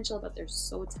potential, but they're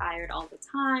so tired all the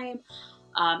time.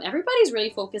 Everybody's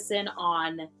really focusing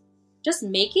on just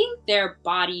making their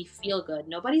body feel good.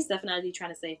 Nobody's definitely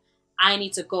trying to say, I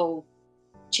need to go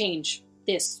change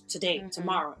this today,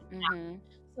 tomorrow. Mm-hmm.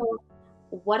 So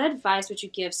what advice would you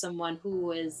give someone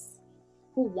who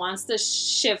wants to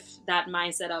shift that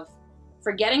mindset of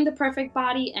forgetting the perfect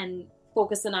body and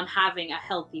focusing on having a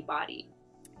healthy body?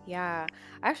 Yeah,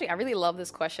 actually, I really love this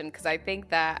question because I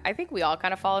think we all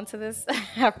kind of fall into this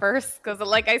at first, because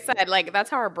like I said, like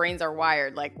that's how our brains are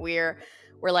wired. Like we're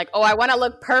like, oh, I want to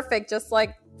look perfect, just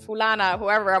like Fulana,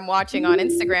 whoever I'm watching on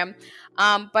Instagram.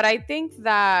 But I think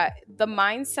that the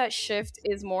mindset shift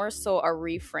is more so a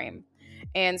reframe.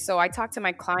 And so I talk to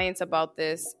my clients about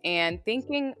this and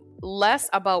thinking less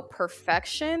about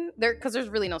perfection there, because there's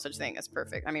really no such thing as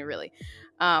perfect. I mean, really,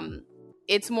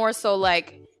 it's more so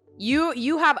like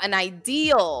you have an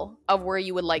ideal of where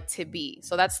you would like to be.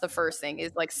 So that's the first thing,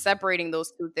 is like separating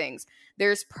those two things.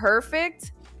 There's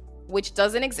perfect, which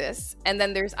doesn't exist, and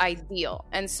then there's ideal.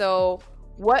 And so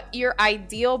what your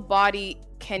ideal body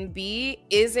can be,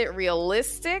 is it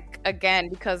realistic? Again,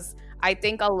 because I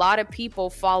think a lot of people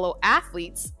follow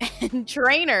athletes and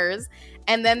trainers,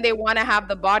 and then they want to have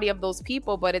the body of those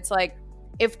people. But it's like,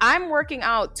 if I'm working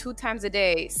out 2 times a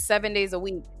day, 7 days a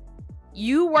week,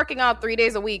 you working out 3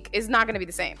 days a week is not going to be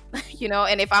the same, you know?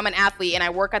 And if I'm an athlete and I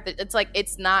work at it's like,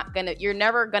 it's not going to, you're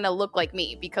never going to look like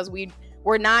me, because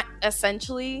we're not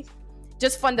essentially,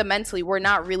 just fundamentally, we're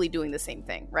not really doing the same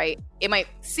thing, right? It might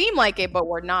seem like it, but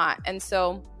we're not. And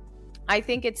so I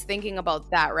think it's thinking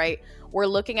about that, right? We're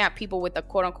looking at people with a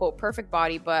quote unquote perfect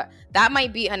body, but that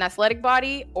might be an athletic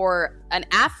body or an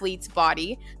athlete's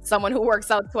body, someone who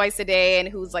works out twice a day and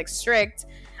who's like strict.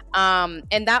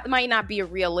 And that might not be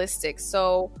realistic.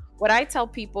 So what I tell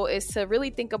people is to really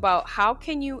think about, how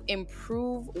can you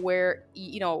improve where,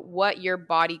 you know, what your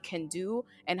body can do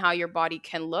and how your body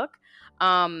can look.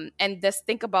 And just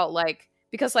think about, like,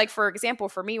 because like, for example,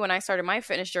 for me, when I started my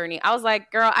fitness journey, I was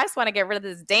like, girl, I just want to get rid of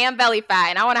this damn belly fat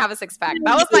and I want to have a 6-pack.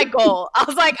 That was my goal. I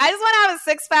was like, I just want to have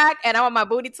a 6-pack and I want my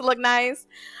booty to look nice.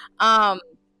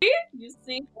 You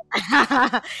see?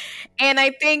 And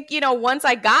I think, you know, once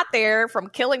I got there from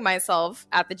killing myself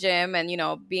at the gym and, you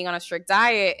know, being on a strict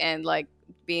diet and like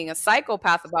being a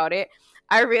psychopath about it,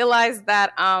 I realized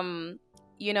that,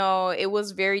 you know, it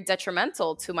was very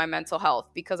detrimental to my mental health,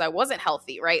 because I wasn't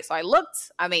healthy, right? So I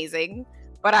looked amazing,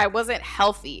 but I wasn't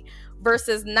healthy.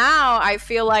 Versus now, I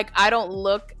feel like I don't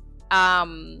look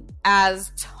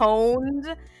as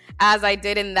toned as I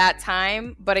did in that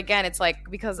time. But again, it's like,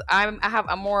 because I have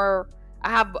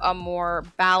a more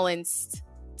balanced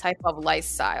type of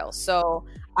lifestyle. So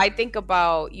I think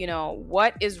about, you know,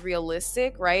 what is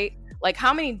realistic, right? Like,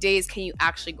 how many days can you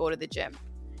actually go to the gym?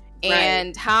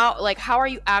 And how are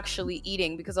you actually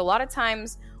eating? Because a lot of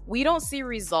times we don't see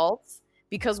results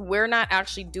because we're not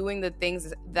actually doing the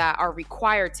things that are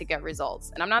required to get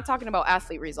results. And I'm not talking about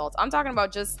athlete results. I'm talking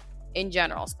about just in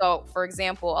general. So, for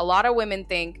example, a lot of women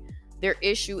think their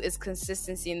issue is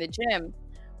consistency in the gym,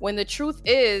 when the truth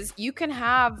is you can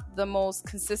have the most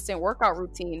consistent workout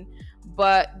routine,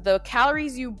 but the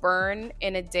calories you burn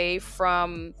in a day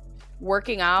from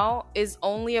working out is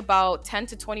only about 10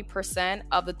 to 20%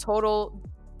 of the total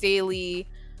daily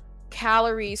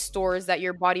calorie stores that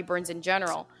your body burns in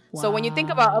general. Wow. So when you think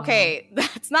about, okay,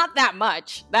 that's not that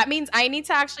much. That means I need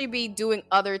to actually be doing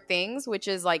other things, which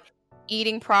is like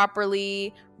eating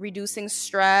properly, reducing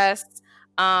stress,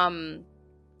 getting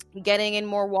in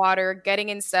more water, getting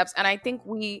in steps. And I think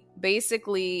we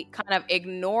basically kind of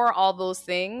ignore all those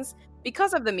things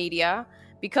because of the media,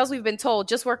 because we've been told,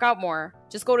 just work out more,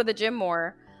 just go to the gym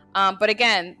more. But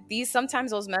again,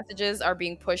 sometimes those messages are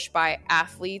being pushed by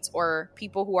athletes or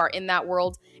people who are in that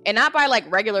world, and not by like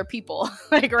regular people,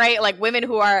 like, right? Like women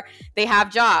they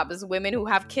have jobs, women who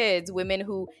have kids, women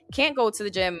who can't go to the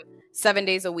gym 7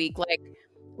 days a week. Like,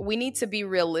 we need to be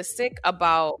realistic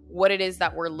about what it is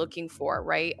that we're looking for,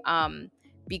 right?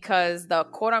 Because the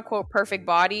quote unquote perfect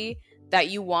body that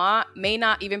you want may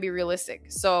not even be realistic.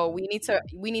 So we need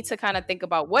to kind of think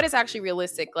about what is actually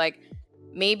realistic. Like,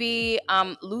 maybe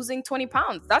losing 20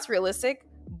 pounds, that's realistic.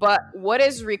 But what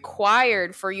is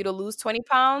required for you to lose 20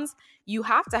 pounds? You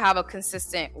have to have a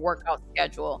consistent workout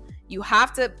schedule. You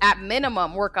have to, at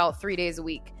minimum, work out 3 days a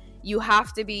week. You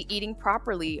have to be eating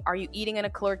properly. Are you eating in a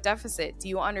caloric deficit? Do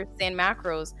you understand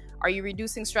macros? Are you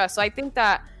reducing stress? So I think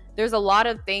that there's a lot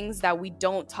of things that we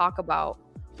don't talk about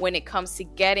when it comes to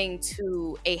getting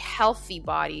to a healthy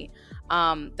body,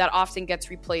 that often gets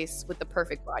replaced with the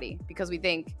perfect body, because we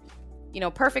think, you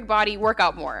know, perfect body, work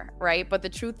out more, right? But the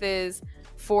truth is,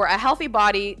 for a healthy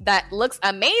body that looks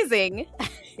amazing,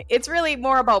 it's really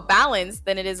more about balance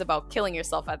than it is about killing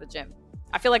yourself at the gym.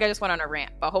 I feel like I just went on a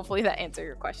rant, but hopefully that answered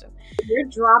your question. You're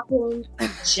dropping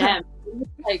gems.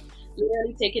 Like,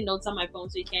 literally taking notes on my phone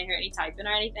so you can't hear any typing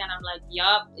or anything. And I'm like,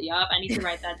 yup, I need to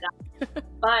write that down.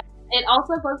 But it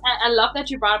also goes, I love that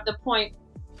you brought up the point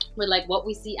with like what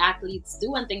we see athletes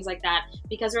do and things like that,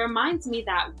 because it reminds me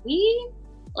that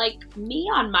like me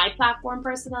on my platform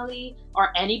personally, or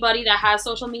anybody that has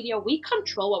social media, we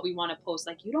control what we want to post.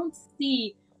 Like, you don't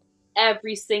see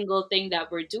every single thing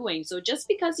that we're doing. So just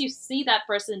because you see that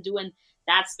person doing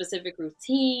that specific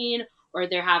routine, or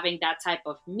they're having that type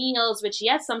of meals, which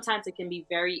yes, sometimes it can be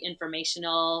very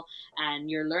informational and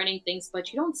you're learning things,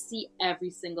 but you don't see every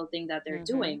single thing that they're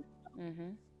doing. Mm-hmm.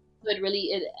 So it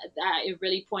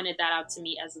really pointed that out to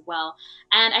me as well.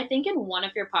 And I think in one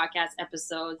of your podcast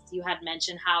episodes, you had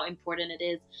mentioned how important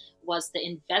it was to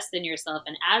invest in yourself.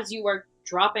 And as you were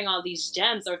dropping all these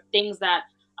gems or things that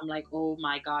I'm like, oh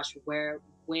my gosh, where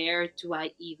do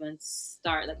I even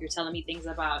start? Like, you're telling me things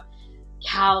about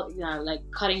like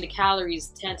cutting the calories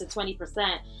 10 to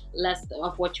 20% less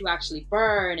of what you actually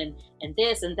burn, and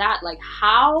this and that. Like,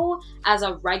 how as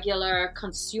a regular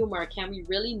consumer can we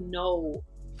really know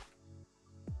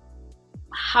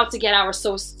how to get our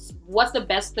source? What's the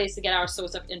best place to get our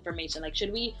source of information? Like,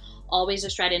 should we always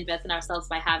just try to invest in ourselves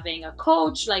by having a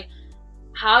coach? Like,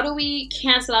 how do we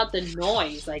cancel out the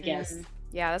noise, I guess? Mm-hmm.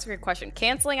 Yeah, that's a great question.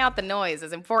 Canceling out the noise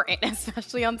is important,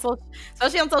 especially on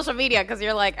social media, because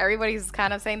you're like, everybody's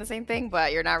kind of saying the same thing,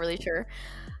 but you're not really sure.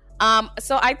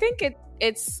 So I think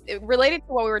it's related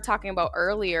to what we were talking about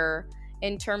earlier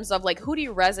in terms of like, who do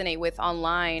you resonate with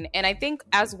online? And I think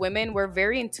as women, we're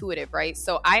very intuitive, right?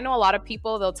 So I know a lot of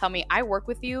people, they'll tell me, I work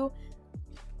with you,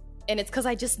 and it's because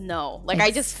I just know, like,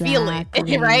 I just feel it,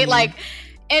 right? Like,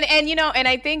 and you know, and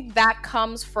I think that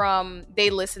comes from, they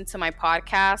listen to my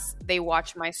podcast, they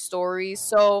watch my stories.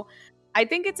 So I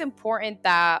think it's important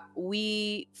that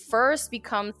we first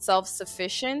become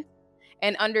self-sufficient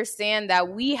and understand that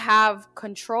we have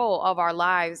control of our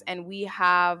lives, and we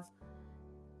have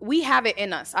it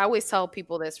in us. I always tell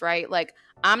people this, right? Like,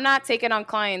 I'm not taking on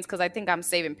clients because I think I'm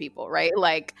saving people, right?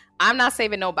 Like, I'm not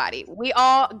saving nobody. We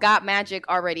all got magic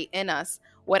already in us.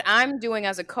 What I'm doing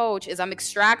as a coach is I'm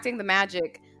extracting the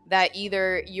magic that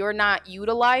either you're not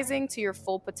utilizing to your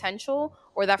full potential,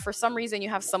 or that for some reason you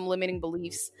have some limiting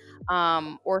beliefs,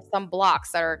 or some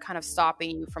blocks that are kind of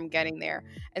stopping you from getting there.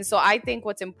 And so I think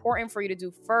what's important for you to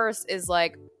do first is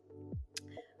like,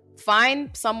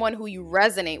 find someone who you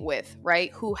resonate with,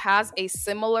 right? Who has a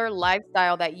similar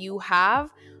lifestyle that you have,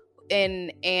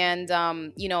 and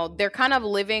you know, they're kind of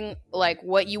living like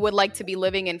what you would like to be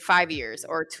living in 5 years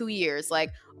or 2 years, like,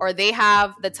 or they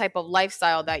have the type of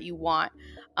lifestyle that you want.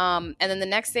 And then the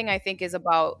next thing I think is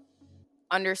about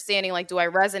understanding, like, do I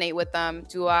resonate with them?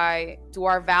 Do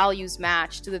our values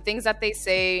match? Do the things that they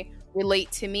say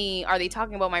relate to me? Are they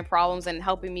talking about my problems and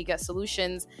helping me get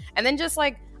solutions? And then just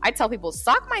like, I tell people,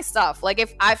 stock my stuff. Like,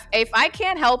 if I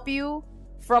can't help you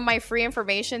from my free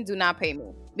information, do not pay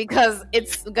me, because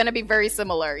it's going to be very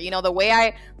similar. You know, the way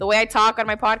I talk on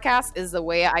my podcast is the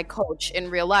way I coach in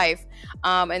real life.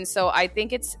 And so I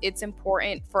think it's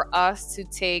important for us to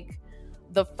take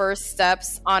the first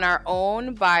steps on our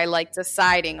own by like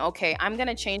deciding, okay, I'm going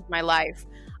to change my life.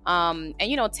 And,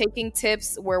 you know, taking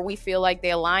tips where we feel like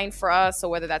they align for us. So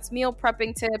whether that's meal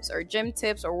prepping tips or gym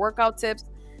tips or workout tips,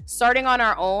 starting on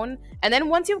our own. And then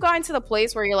once you've gotten to the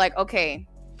place where you're like, okay,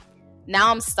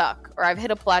 now I'm stuck, or I've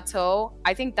hit a plateau,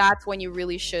 I think that's when you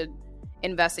really should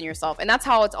invest in yourself. And that's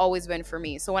how it's always been for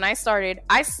me. So when I started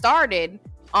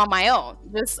on my own,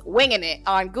 just winging it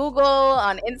on Google,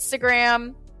 on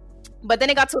Instagram. But then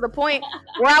it got to the point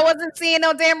where I wasn't seeing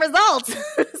no damn results.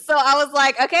 So I was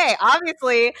like, okay,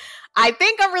 obviously, I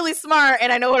think I'm really smart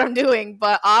and I know what I'm doing.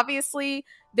 But obviously,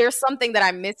 there's something that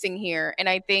I'm missing here. And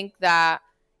I think that,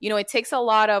 you know, it takes a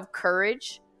lot of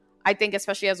courage. I think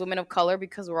especially as women of color,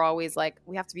 because we're always like,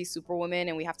 we have to be superwomen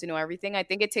and we have to know everything. I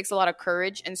think it takes a lot of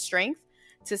courage and strength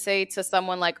to say to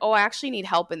someone like, oh, I actually need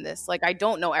help in this. Like, I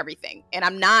don't know everything, and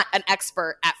I'm not an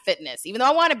expert at fitness, even though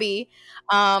I want to be,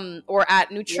 or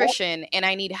at nutrition, and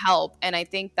I need help. And I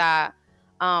think that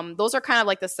those are kind of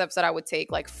like the steps that I would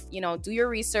take. Like, you know, do your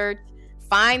research,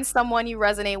 find someone you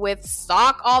resonate with,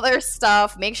 stalk all their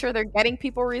stuff, make sure they're getting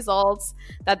people results,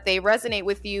 that they resonate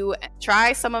with you,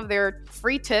 try some of their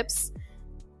free tips.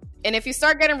 And if you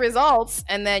start getting results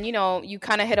and then, you know, you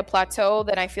kind of hit a plateau,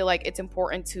 then I feel like it's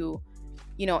important to,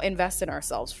 you know, invest in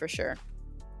ourselves for sure.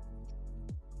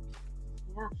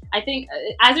 Yeah, I think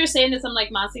as you're saying this, I'm like,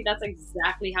 Masi, that's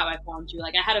exactly how I found you.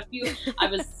 Like, I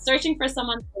was searching for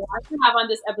someone to have on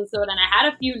this episode, and I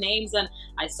had a few names, and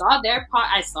I saw their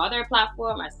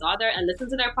platform, I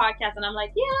listened to their podcast, and I'm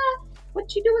like, yeah,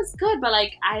 what you do is good, but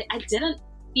like, I didn't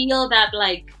feel that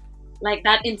like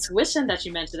that intuition that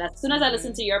you mentioned. As soon as I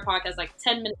listened to your podcast, like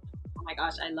 10 minutes, oh my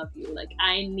gosh, I love you. Like,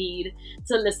 I need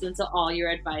to listen to all your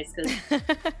advice,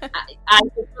 because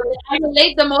I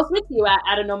relate the most with you.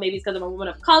 I don't know, maybe it's because I'm a woman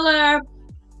of color,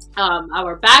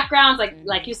 our backgrounds,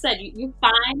 like you said, you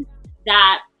find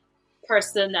that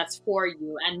person that's for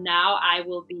you. And now I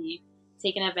will be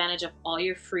taking advantage of all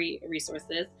your free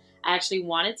resources. I actually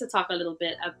wanted to talk a little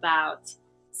bit about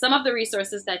some of the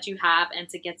resources that you have and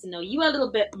to get to know you a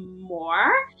little bit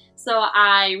more. So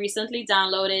I recently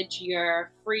downloaded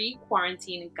your free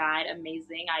quarantine guide.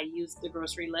 Amazing. I used the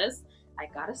grocery list. I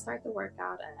gotta start the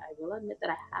workout. I will admit that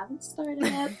I haven't started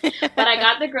yet, but I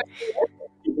got the grocery list.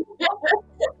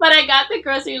 But I got the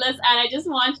grocery list, and I just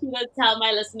want you to tell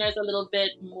my listeners a little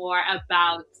bit more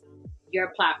about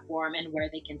your platform and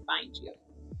where they can find you.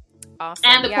 Awesome.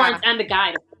 And and the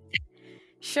guide.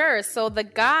 Sure. So the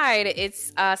guide,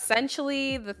 it's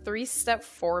essentially the 3-step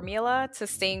formula to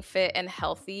staying fit and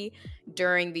healthy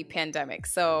during the pandemic.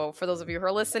 So for those of you who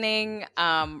are listening,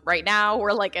 right now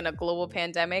we're like in a global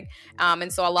pandemic.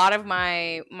 And so a lot of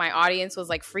my audience was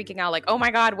like freaking out, like, oh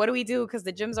my God, what do we do? Because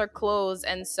the gyms are closed.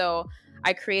 And so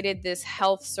I created this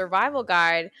health survival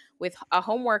guide with a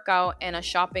home workout and a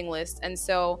shopping list. And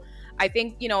so I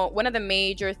think, you know, one of the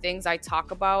major things I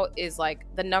talk about is like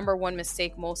the number one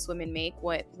mistake most women make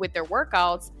with their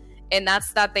workouts. And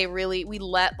that's that we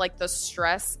let like the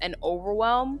stress and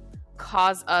overwhelm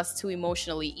cause us to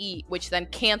emotionally eat, which then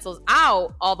cancels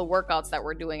out all the workouts that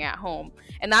we're doing at home.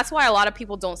 And that's why a lot of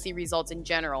people don't see results in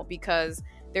general, because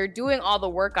they're doing all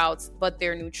the workouts, but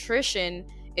their nutrition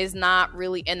is not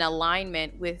really in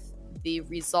alignment with the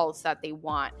results that they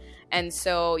want. And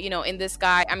so, you know, in this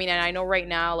guide, I mean, and I know right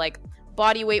now, like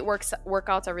body weight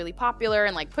workouts are really popular,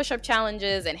 and like push-up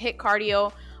challenges and HIIT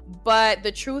cardio. But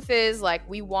the truth is, like,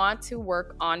 we want to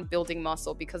work on building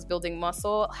muscle, because building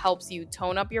muscle helps you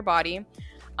tone up your body,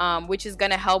 which is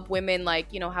going to help women,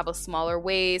 like, you know, have a smaller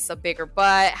waist, a bigger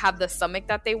butt, have the stomach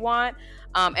that they want.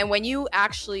 And when you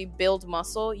actually build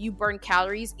muscle, you burn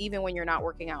calories even when you're not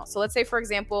working out. So let's say, for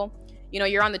example, you know,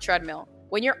 you're on the treadmill.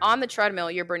 When you're on the treadmill,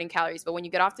 you're burning calories. But when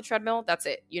you get off the treadmill, that's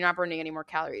it. You're not burning any more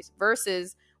calories.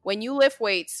 Versus when you lift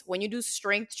weights, when you do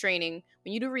strength training,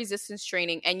 when you do resistance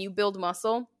training and you build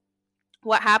muscle,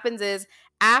 what happens is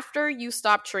after you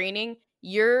stop training,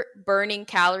 you're burning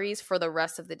calories for the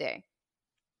rest of the day.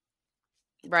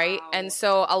 Right? Wow. And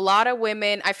so a lot of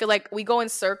women, I feel like we go in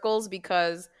circles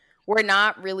because we're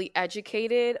not really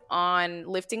educated on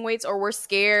lifting weights, or we're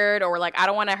scared, or we're like, I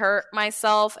don't want to hurt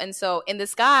myself. And so in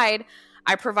this guide,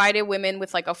 I provided women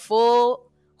with like a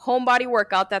full home body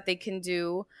workout that they can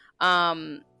do,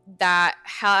 that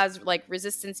has like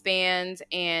resistance bands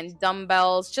and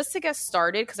dumbbells just to get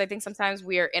started. Cause I think sometimes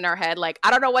we are in our head, like, I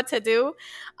don't know what to do,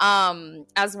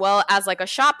 as well as like a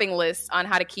shopping list on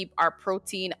how to keep our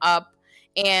protein up,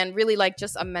 and really like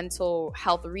just a mental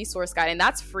health resource guide. And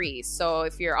that's free. So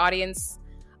if your audience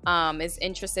is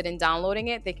interested in downloading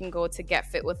it, they can go to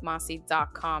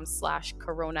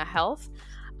getfitwithmasi.com/coronahealth.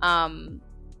 And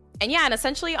yeah, and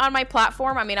essentially on my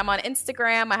platform, I mean, I'm on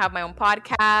Instagram, I have my own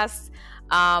podcast.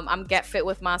 I'm Get Fit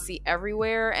with Masi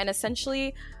everywhere. And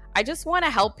essentially, I just want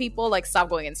to help people like stop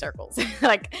going in circles.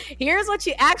 Like, here's what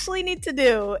you actually need to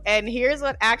do, and here's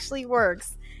what actually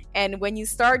works. And when you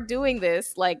start doing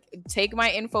this, like, take my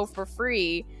info for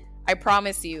free, I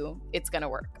promise you it's going to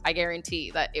work. I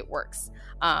guarantee that it works.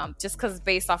 Just because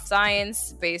based off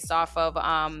science, based off of,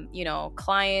 you know,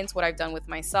 clients, what I've done with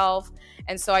myself.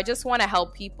 And so I just want to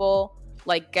help people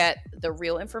like get the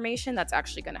real information that's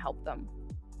actually going to help them.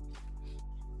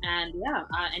 And yeah,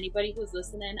 anybody who's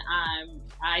listening,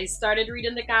 I started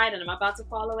reading the guide and I'm about to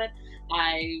follow it.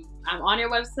 I'm on your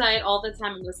website all the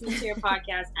time. I'm listening to your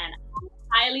podcast, and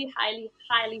I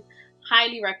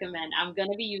highly recommend. I'm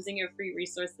going to be using your free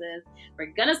resources.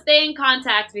 We're going to stay in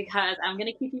contact because I'm going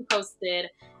to keep you posted,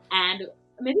 and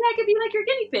maybe I could be like your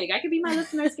guinea pig. I could be my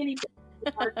listener's guinea pig.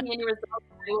 If I see any results,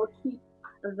 I will keep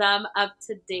them up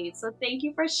to date. So thank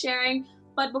you for sharing.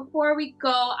 But before we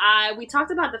go, we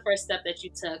talked about the first step that you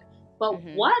took, but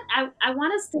what I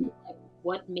want us to know,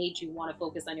 what made you want to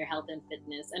focus on your health and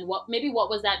fitness, and what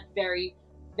was that very,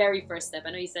 very first step?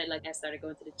 I know you said like I started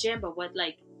going to the gym, but what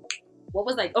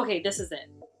was like, okay, this is it,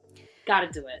 gotta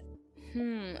do it.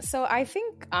 So I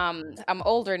think I'm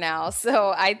older now,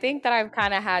 so I think that I've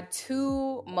kind of had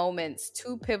two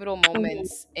pivotal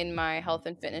moments in my health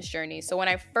and fitness journey. So when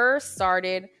I first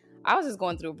started, I was just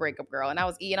going through a breakup, girl, and I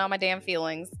was eating all my damn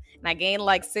feelings, and I gained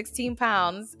like 16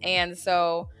 pounds. And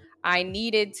so I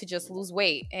needed to just lose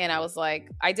weight. And I was like,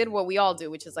 I did what we all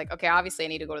do, which is like, okay, obviously I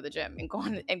need to go to the gym and go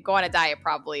on a diet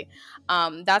probably.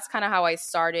 That's kind of how I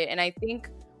started. And I think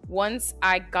once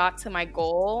I got to my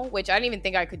goal, which I didn't even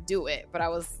think I could do it, but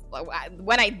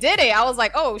when I did it, I was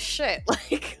like, oh shit,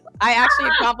 like I actually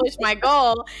accomplished my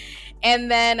goal.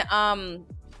 And then,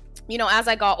 you know, as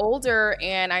I got older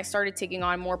and I started taking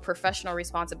on more professional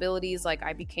responsibilities, like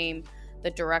I became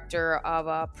the director of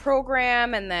a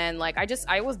program, and then like I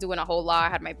was doing a whole lot. I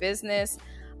had my business.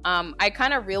 I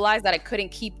kind of realized that I couldn't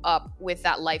keep up with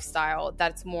that lifestyle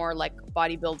that's more like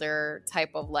bodybuilder type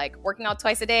of like working out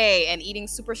twice a day and eating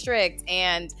super strict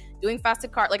and doing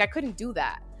fasted carb. Like I couldn't do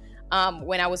that.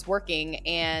 when I was working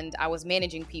and I was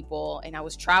managing people and I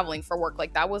was traveling for work.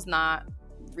 Like that was not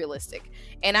realistic.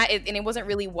 And it wasn't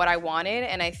really what I wanted.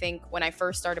 And I think when I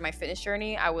first started my fitness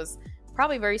journey, I was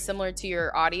probably very similar to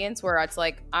your audience, where it's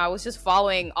like I was just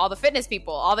following all the fitness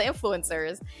people, all the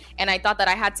influencers, and I thought that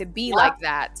I had to be like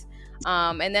that.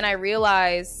 And then I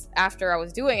realized after I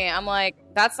was doing it, I'm like,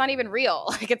 that's not even real.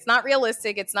 Like, it's not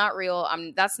realistic. It's not real.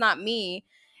 That's not me.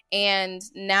 And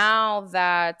now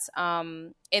that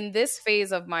in this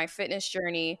phase of my fitness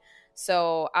journey,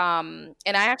 so and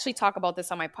I actually talk about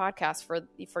this on my podcast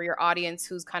for your audience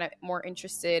who's kind of more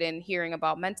interested in hearing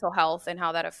about mental health and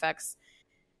how that affects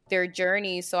their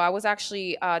journey. So I was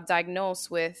actually diagnosed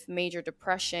with major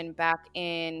depression back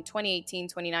in 2018,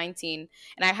 2019,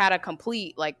 and I had a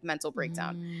complete like mental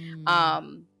breakdown.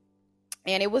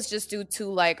 And it was just due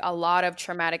to like a lot of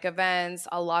traumatic events,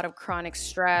 a lot of chronic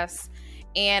stress.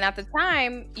 And at the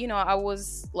time, you know, I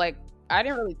was like, I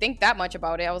didn't really think that much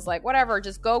about it. I was like, whatever,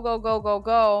 just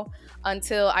go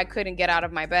until I couldn't get out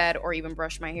of my bed or even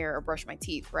brush my hair or brush my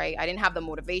teeth, right? I didn't have the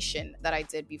motivation that I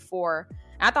did before.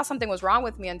 And I thought something was wrong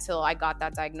with me until I got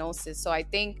that diagnosis. So I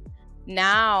think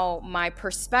now my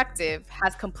perspective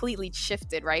has completely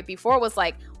shifted, right? Before it was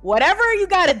like, whatever you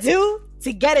got to do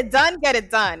to get it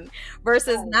done.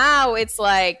 Versus now it's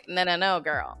like, no,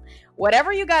 girl.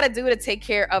 Whatever you got to do to take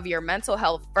care of your mental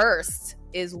health first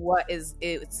is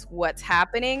what's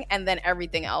happening, and then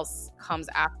everything else comes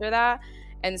after that.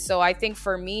 And so I think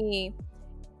for me,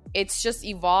 it's just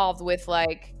evolved with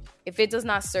like, if it does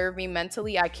not serve me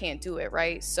mentally, I can't do it,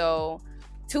 right? So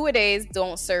 2-a-days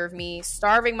don't serve me.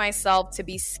 Starving myself to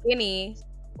be skinny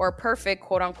or perfect,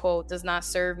 quote unquote, does not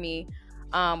serve me.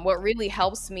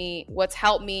 What's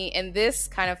helped me in this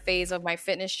kind of phase of my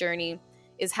fitness journey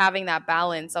is having that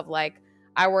balance of like,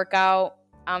 I work out,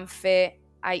 I'm fit,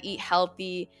 I eat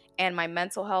healthy, and my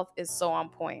mental health is so on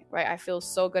point, right? I feel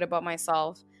so good about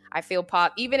myself. I feel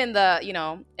even in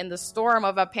the storm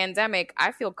of a pandemic,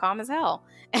 I feel calm as hell.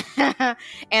 And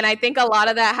I think a lot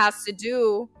of that has to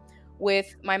do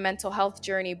with my mental health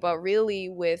journey, but really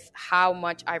with how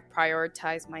much I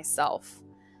prioritize myself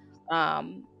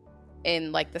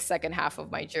in like the second half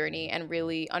of my journey, and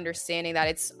really understanding that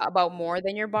it's about more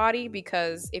than your body,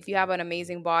 because if you have an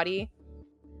amazing body,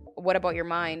 what about your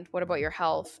mind? What about your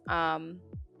health? And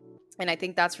I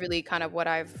think that's really kind of what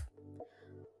I've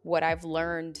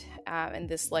learned in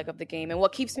this leg of the game. And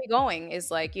what keeps me going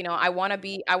is like, you know, I want to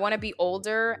be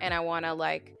older, and I want to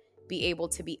like be able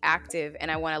to be active, and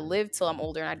I want to live till I'm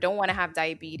older, and I don't want to have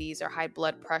diabetes or high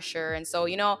blood pressure. And so,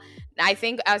 you know, I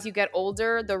think as you get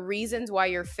older, the reasons why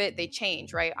you're fit, they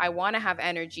change, right? I want to have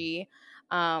energy.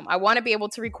 I want to be able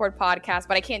to record podcasts,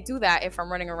 but I can't do that if I'm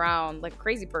running around like a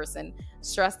crazy person,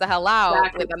 stressed the hell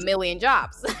out with a million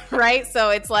jobs, right? So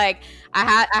it's like I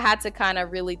had to kind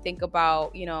of really think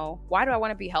about, you know, why do I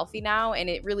want to be healthy now? And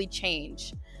it really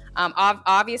changed.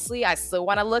 Obviously, I still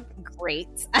want to look great.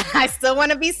 I still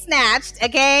want to be snatched,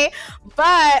 okay?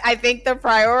 But I think the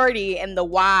priority and the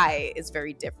why is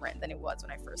very different than it was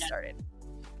when I first started.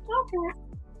 Okay.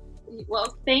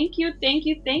 Well, thank you.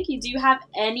 Do you have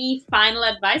any final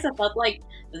advice? I felt like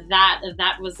that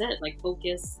was it. Like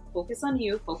focus on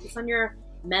you, focus on your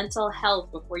mental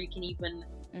health before you can even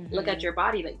look at your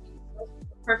body. Like,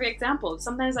 perfect example.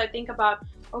 Sometimes I think about,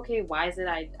 okay, why is it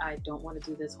I don't want to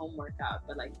do this home workout?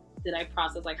 But like, did I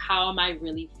process like, how am I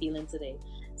really feeling today?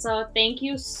 So thank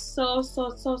you so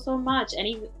much.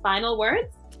 Any final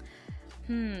words?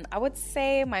 I would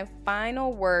say my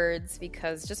final words,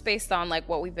 because just based on like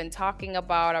what we've been talking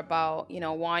about, you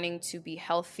know, wanting to be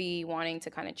healthy, wanting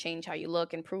to kind of change how you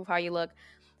look, improve how you look,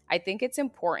 I think it's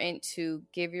important to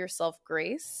give yourself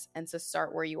grace and to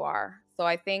start where you are. So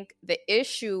I think the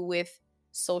issue with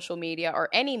social media or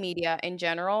any media in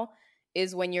general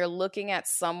is when you're looking at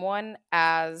someone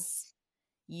as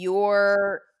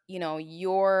your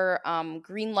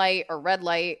green light or red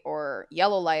light or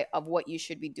yellow light of what you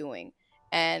should be doing.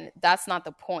 And that's not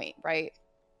the point, right?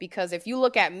 Because if you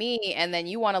look at me and then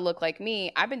you want to look like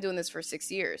me, I've been doing this for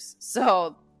 6 years.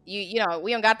 So you know,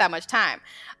 we don't got that much time.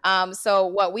 So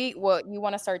what you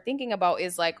want to start thinking about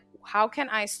is like, how can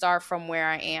I start from where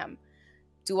I am?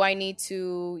 Do I need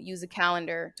to use a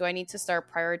calendar? Do I need to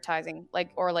start prioritizing?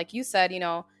 Or like you said, you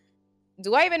know,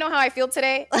 do I even know how I feel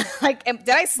today? Like, did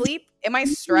I sleep? Am I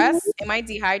stressed? Am I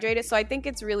dehydrated? So I think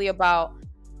it's really about,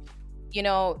 you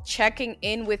know, checking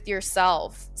in with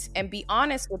yourself and be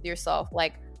honest with yourself.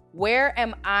 Like, where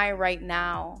am I right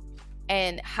now?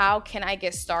 And how can I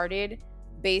get started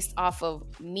based off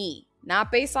of me?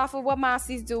 Not based off of what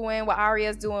Masi's doing, what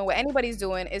Aria's doing, what anybody's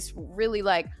doing. It's really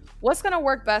like, what's going to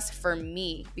work best for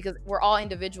me, because we're all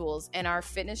individuals and our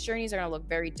fitness journeys are going to look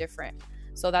very different.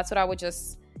 So that's what I would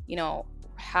just,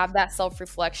 have that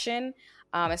self-reflection,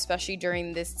 especially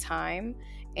during this time,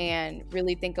 and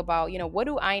really think about, what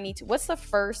do I need to, what's the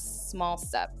first small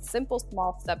step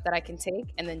that I can take,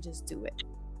 and then just do it.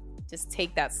 Just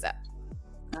take that step.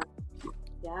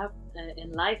 Yeah,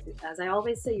 in life, as I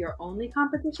always say, your only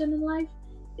competition in life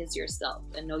is yourself.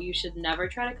 And no, you should never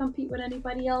try to compete with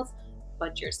anybody else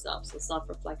but yourself. So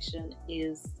self-reflection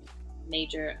is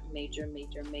major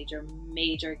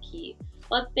key.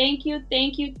 Well, thank you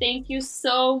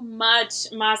so much,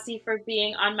 Masi, for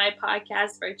being on my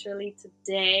podcast virtually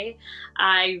today.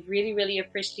 I really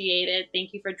appreciate it.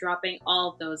 Thank you for dropping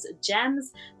all those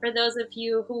gems. For those of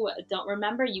you who don't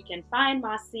remember, you can find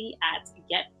Masi at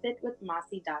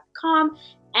getfitwithmasi.com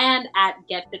and at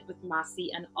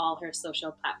getfitwithmasi on all her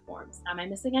social platforms. Am I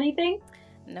missing anything?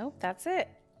 Nope, that's it.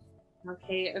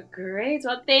 Okay, great.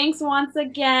 Well, thanks once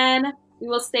again. We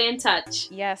will stay in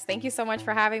touch. Yes, thank you so much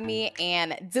for having me.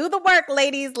 And do the work,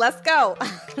 ladies. Let's go.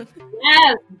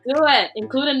 Yes, do it,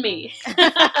 including me.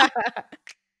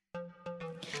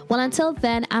 Well, until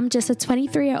then, I'm just a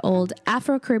 23-year-old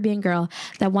Afro-Caribbean girl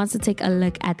that wants to take a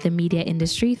look at the media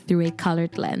industry through a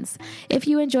colored lens. If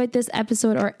you enjoyed this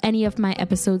episode or any of my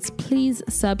episodes, please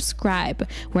subscribe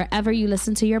wherever you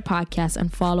listen to your podcast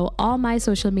and follow all my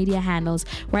social media handles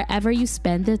wherever you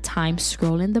spend the time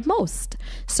scrolling the most.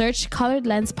 Search Colored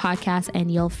Lens Podcast and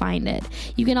you'll find it.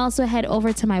 You can also head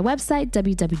over to my website,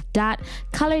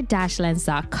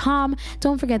 www.colored-lens.com.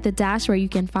 Don't forget the dash where you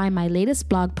can find my latest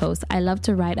blog post. I love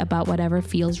to write about whatever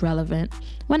feels relevant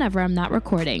whenever I'm not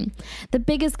recording. The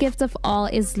biggest gift of all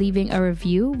is leaving a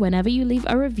review. Whenever you leave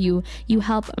a review, you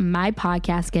help my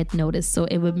podcast get noticed, so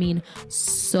it would mean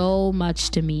so much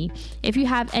to me. If you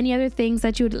have any other things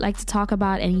that you would like to talk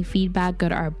about, any feedback,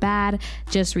 good or bad,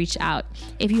 just reach out.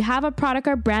 If you have a product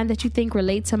or brand that you think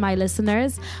relate to my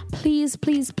listeners, please,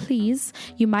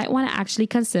 you might want to actually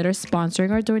consider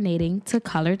sponsoring or donating to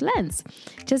Colored Lens.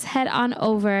 Just head on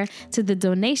over to the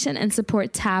donation and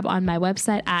support tab on my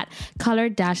website at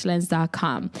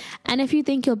colored-lens.com. And if you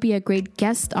think you'll be a great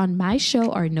guest on my show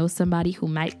or know somebody who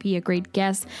might be a great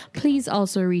guest, please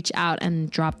also reach out and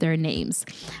drop their names.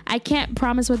 I can't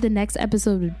promise what the next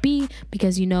episode would be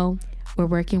because, we're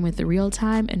working with real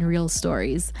time and real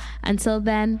stories. Until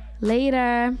then,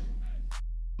 later.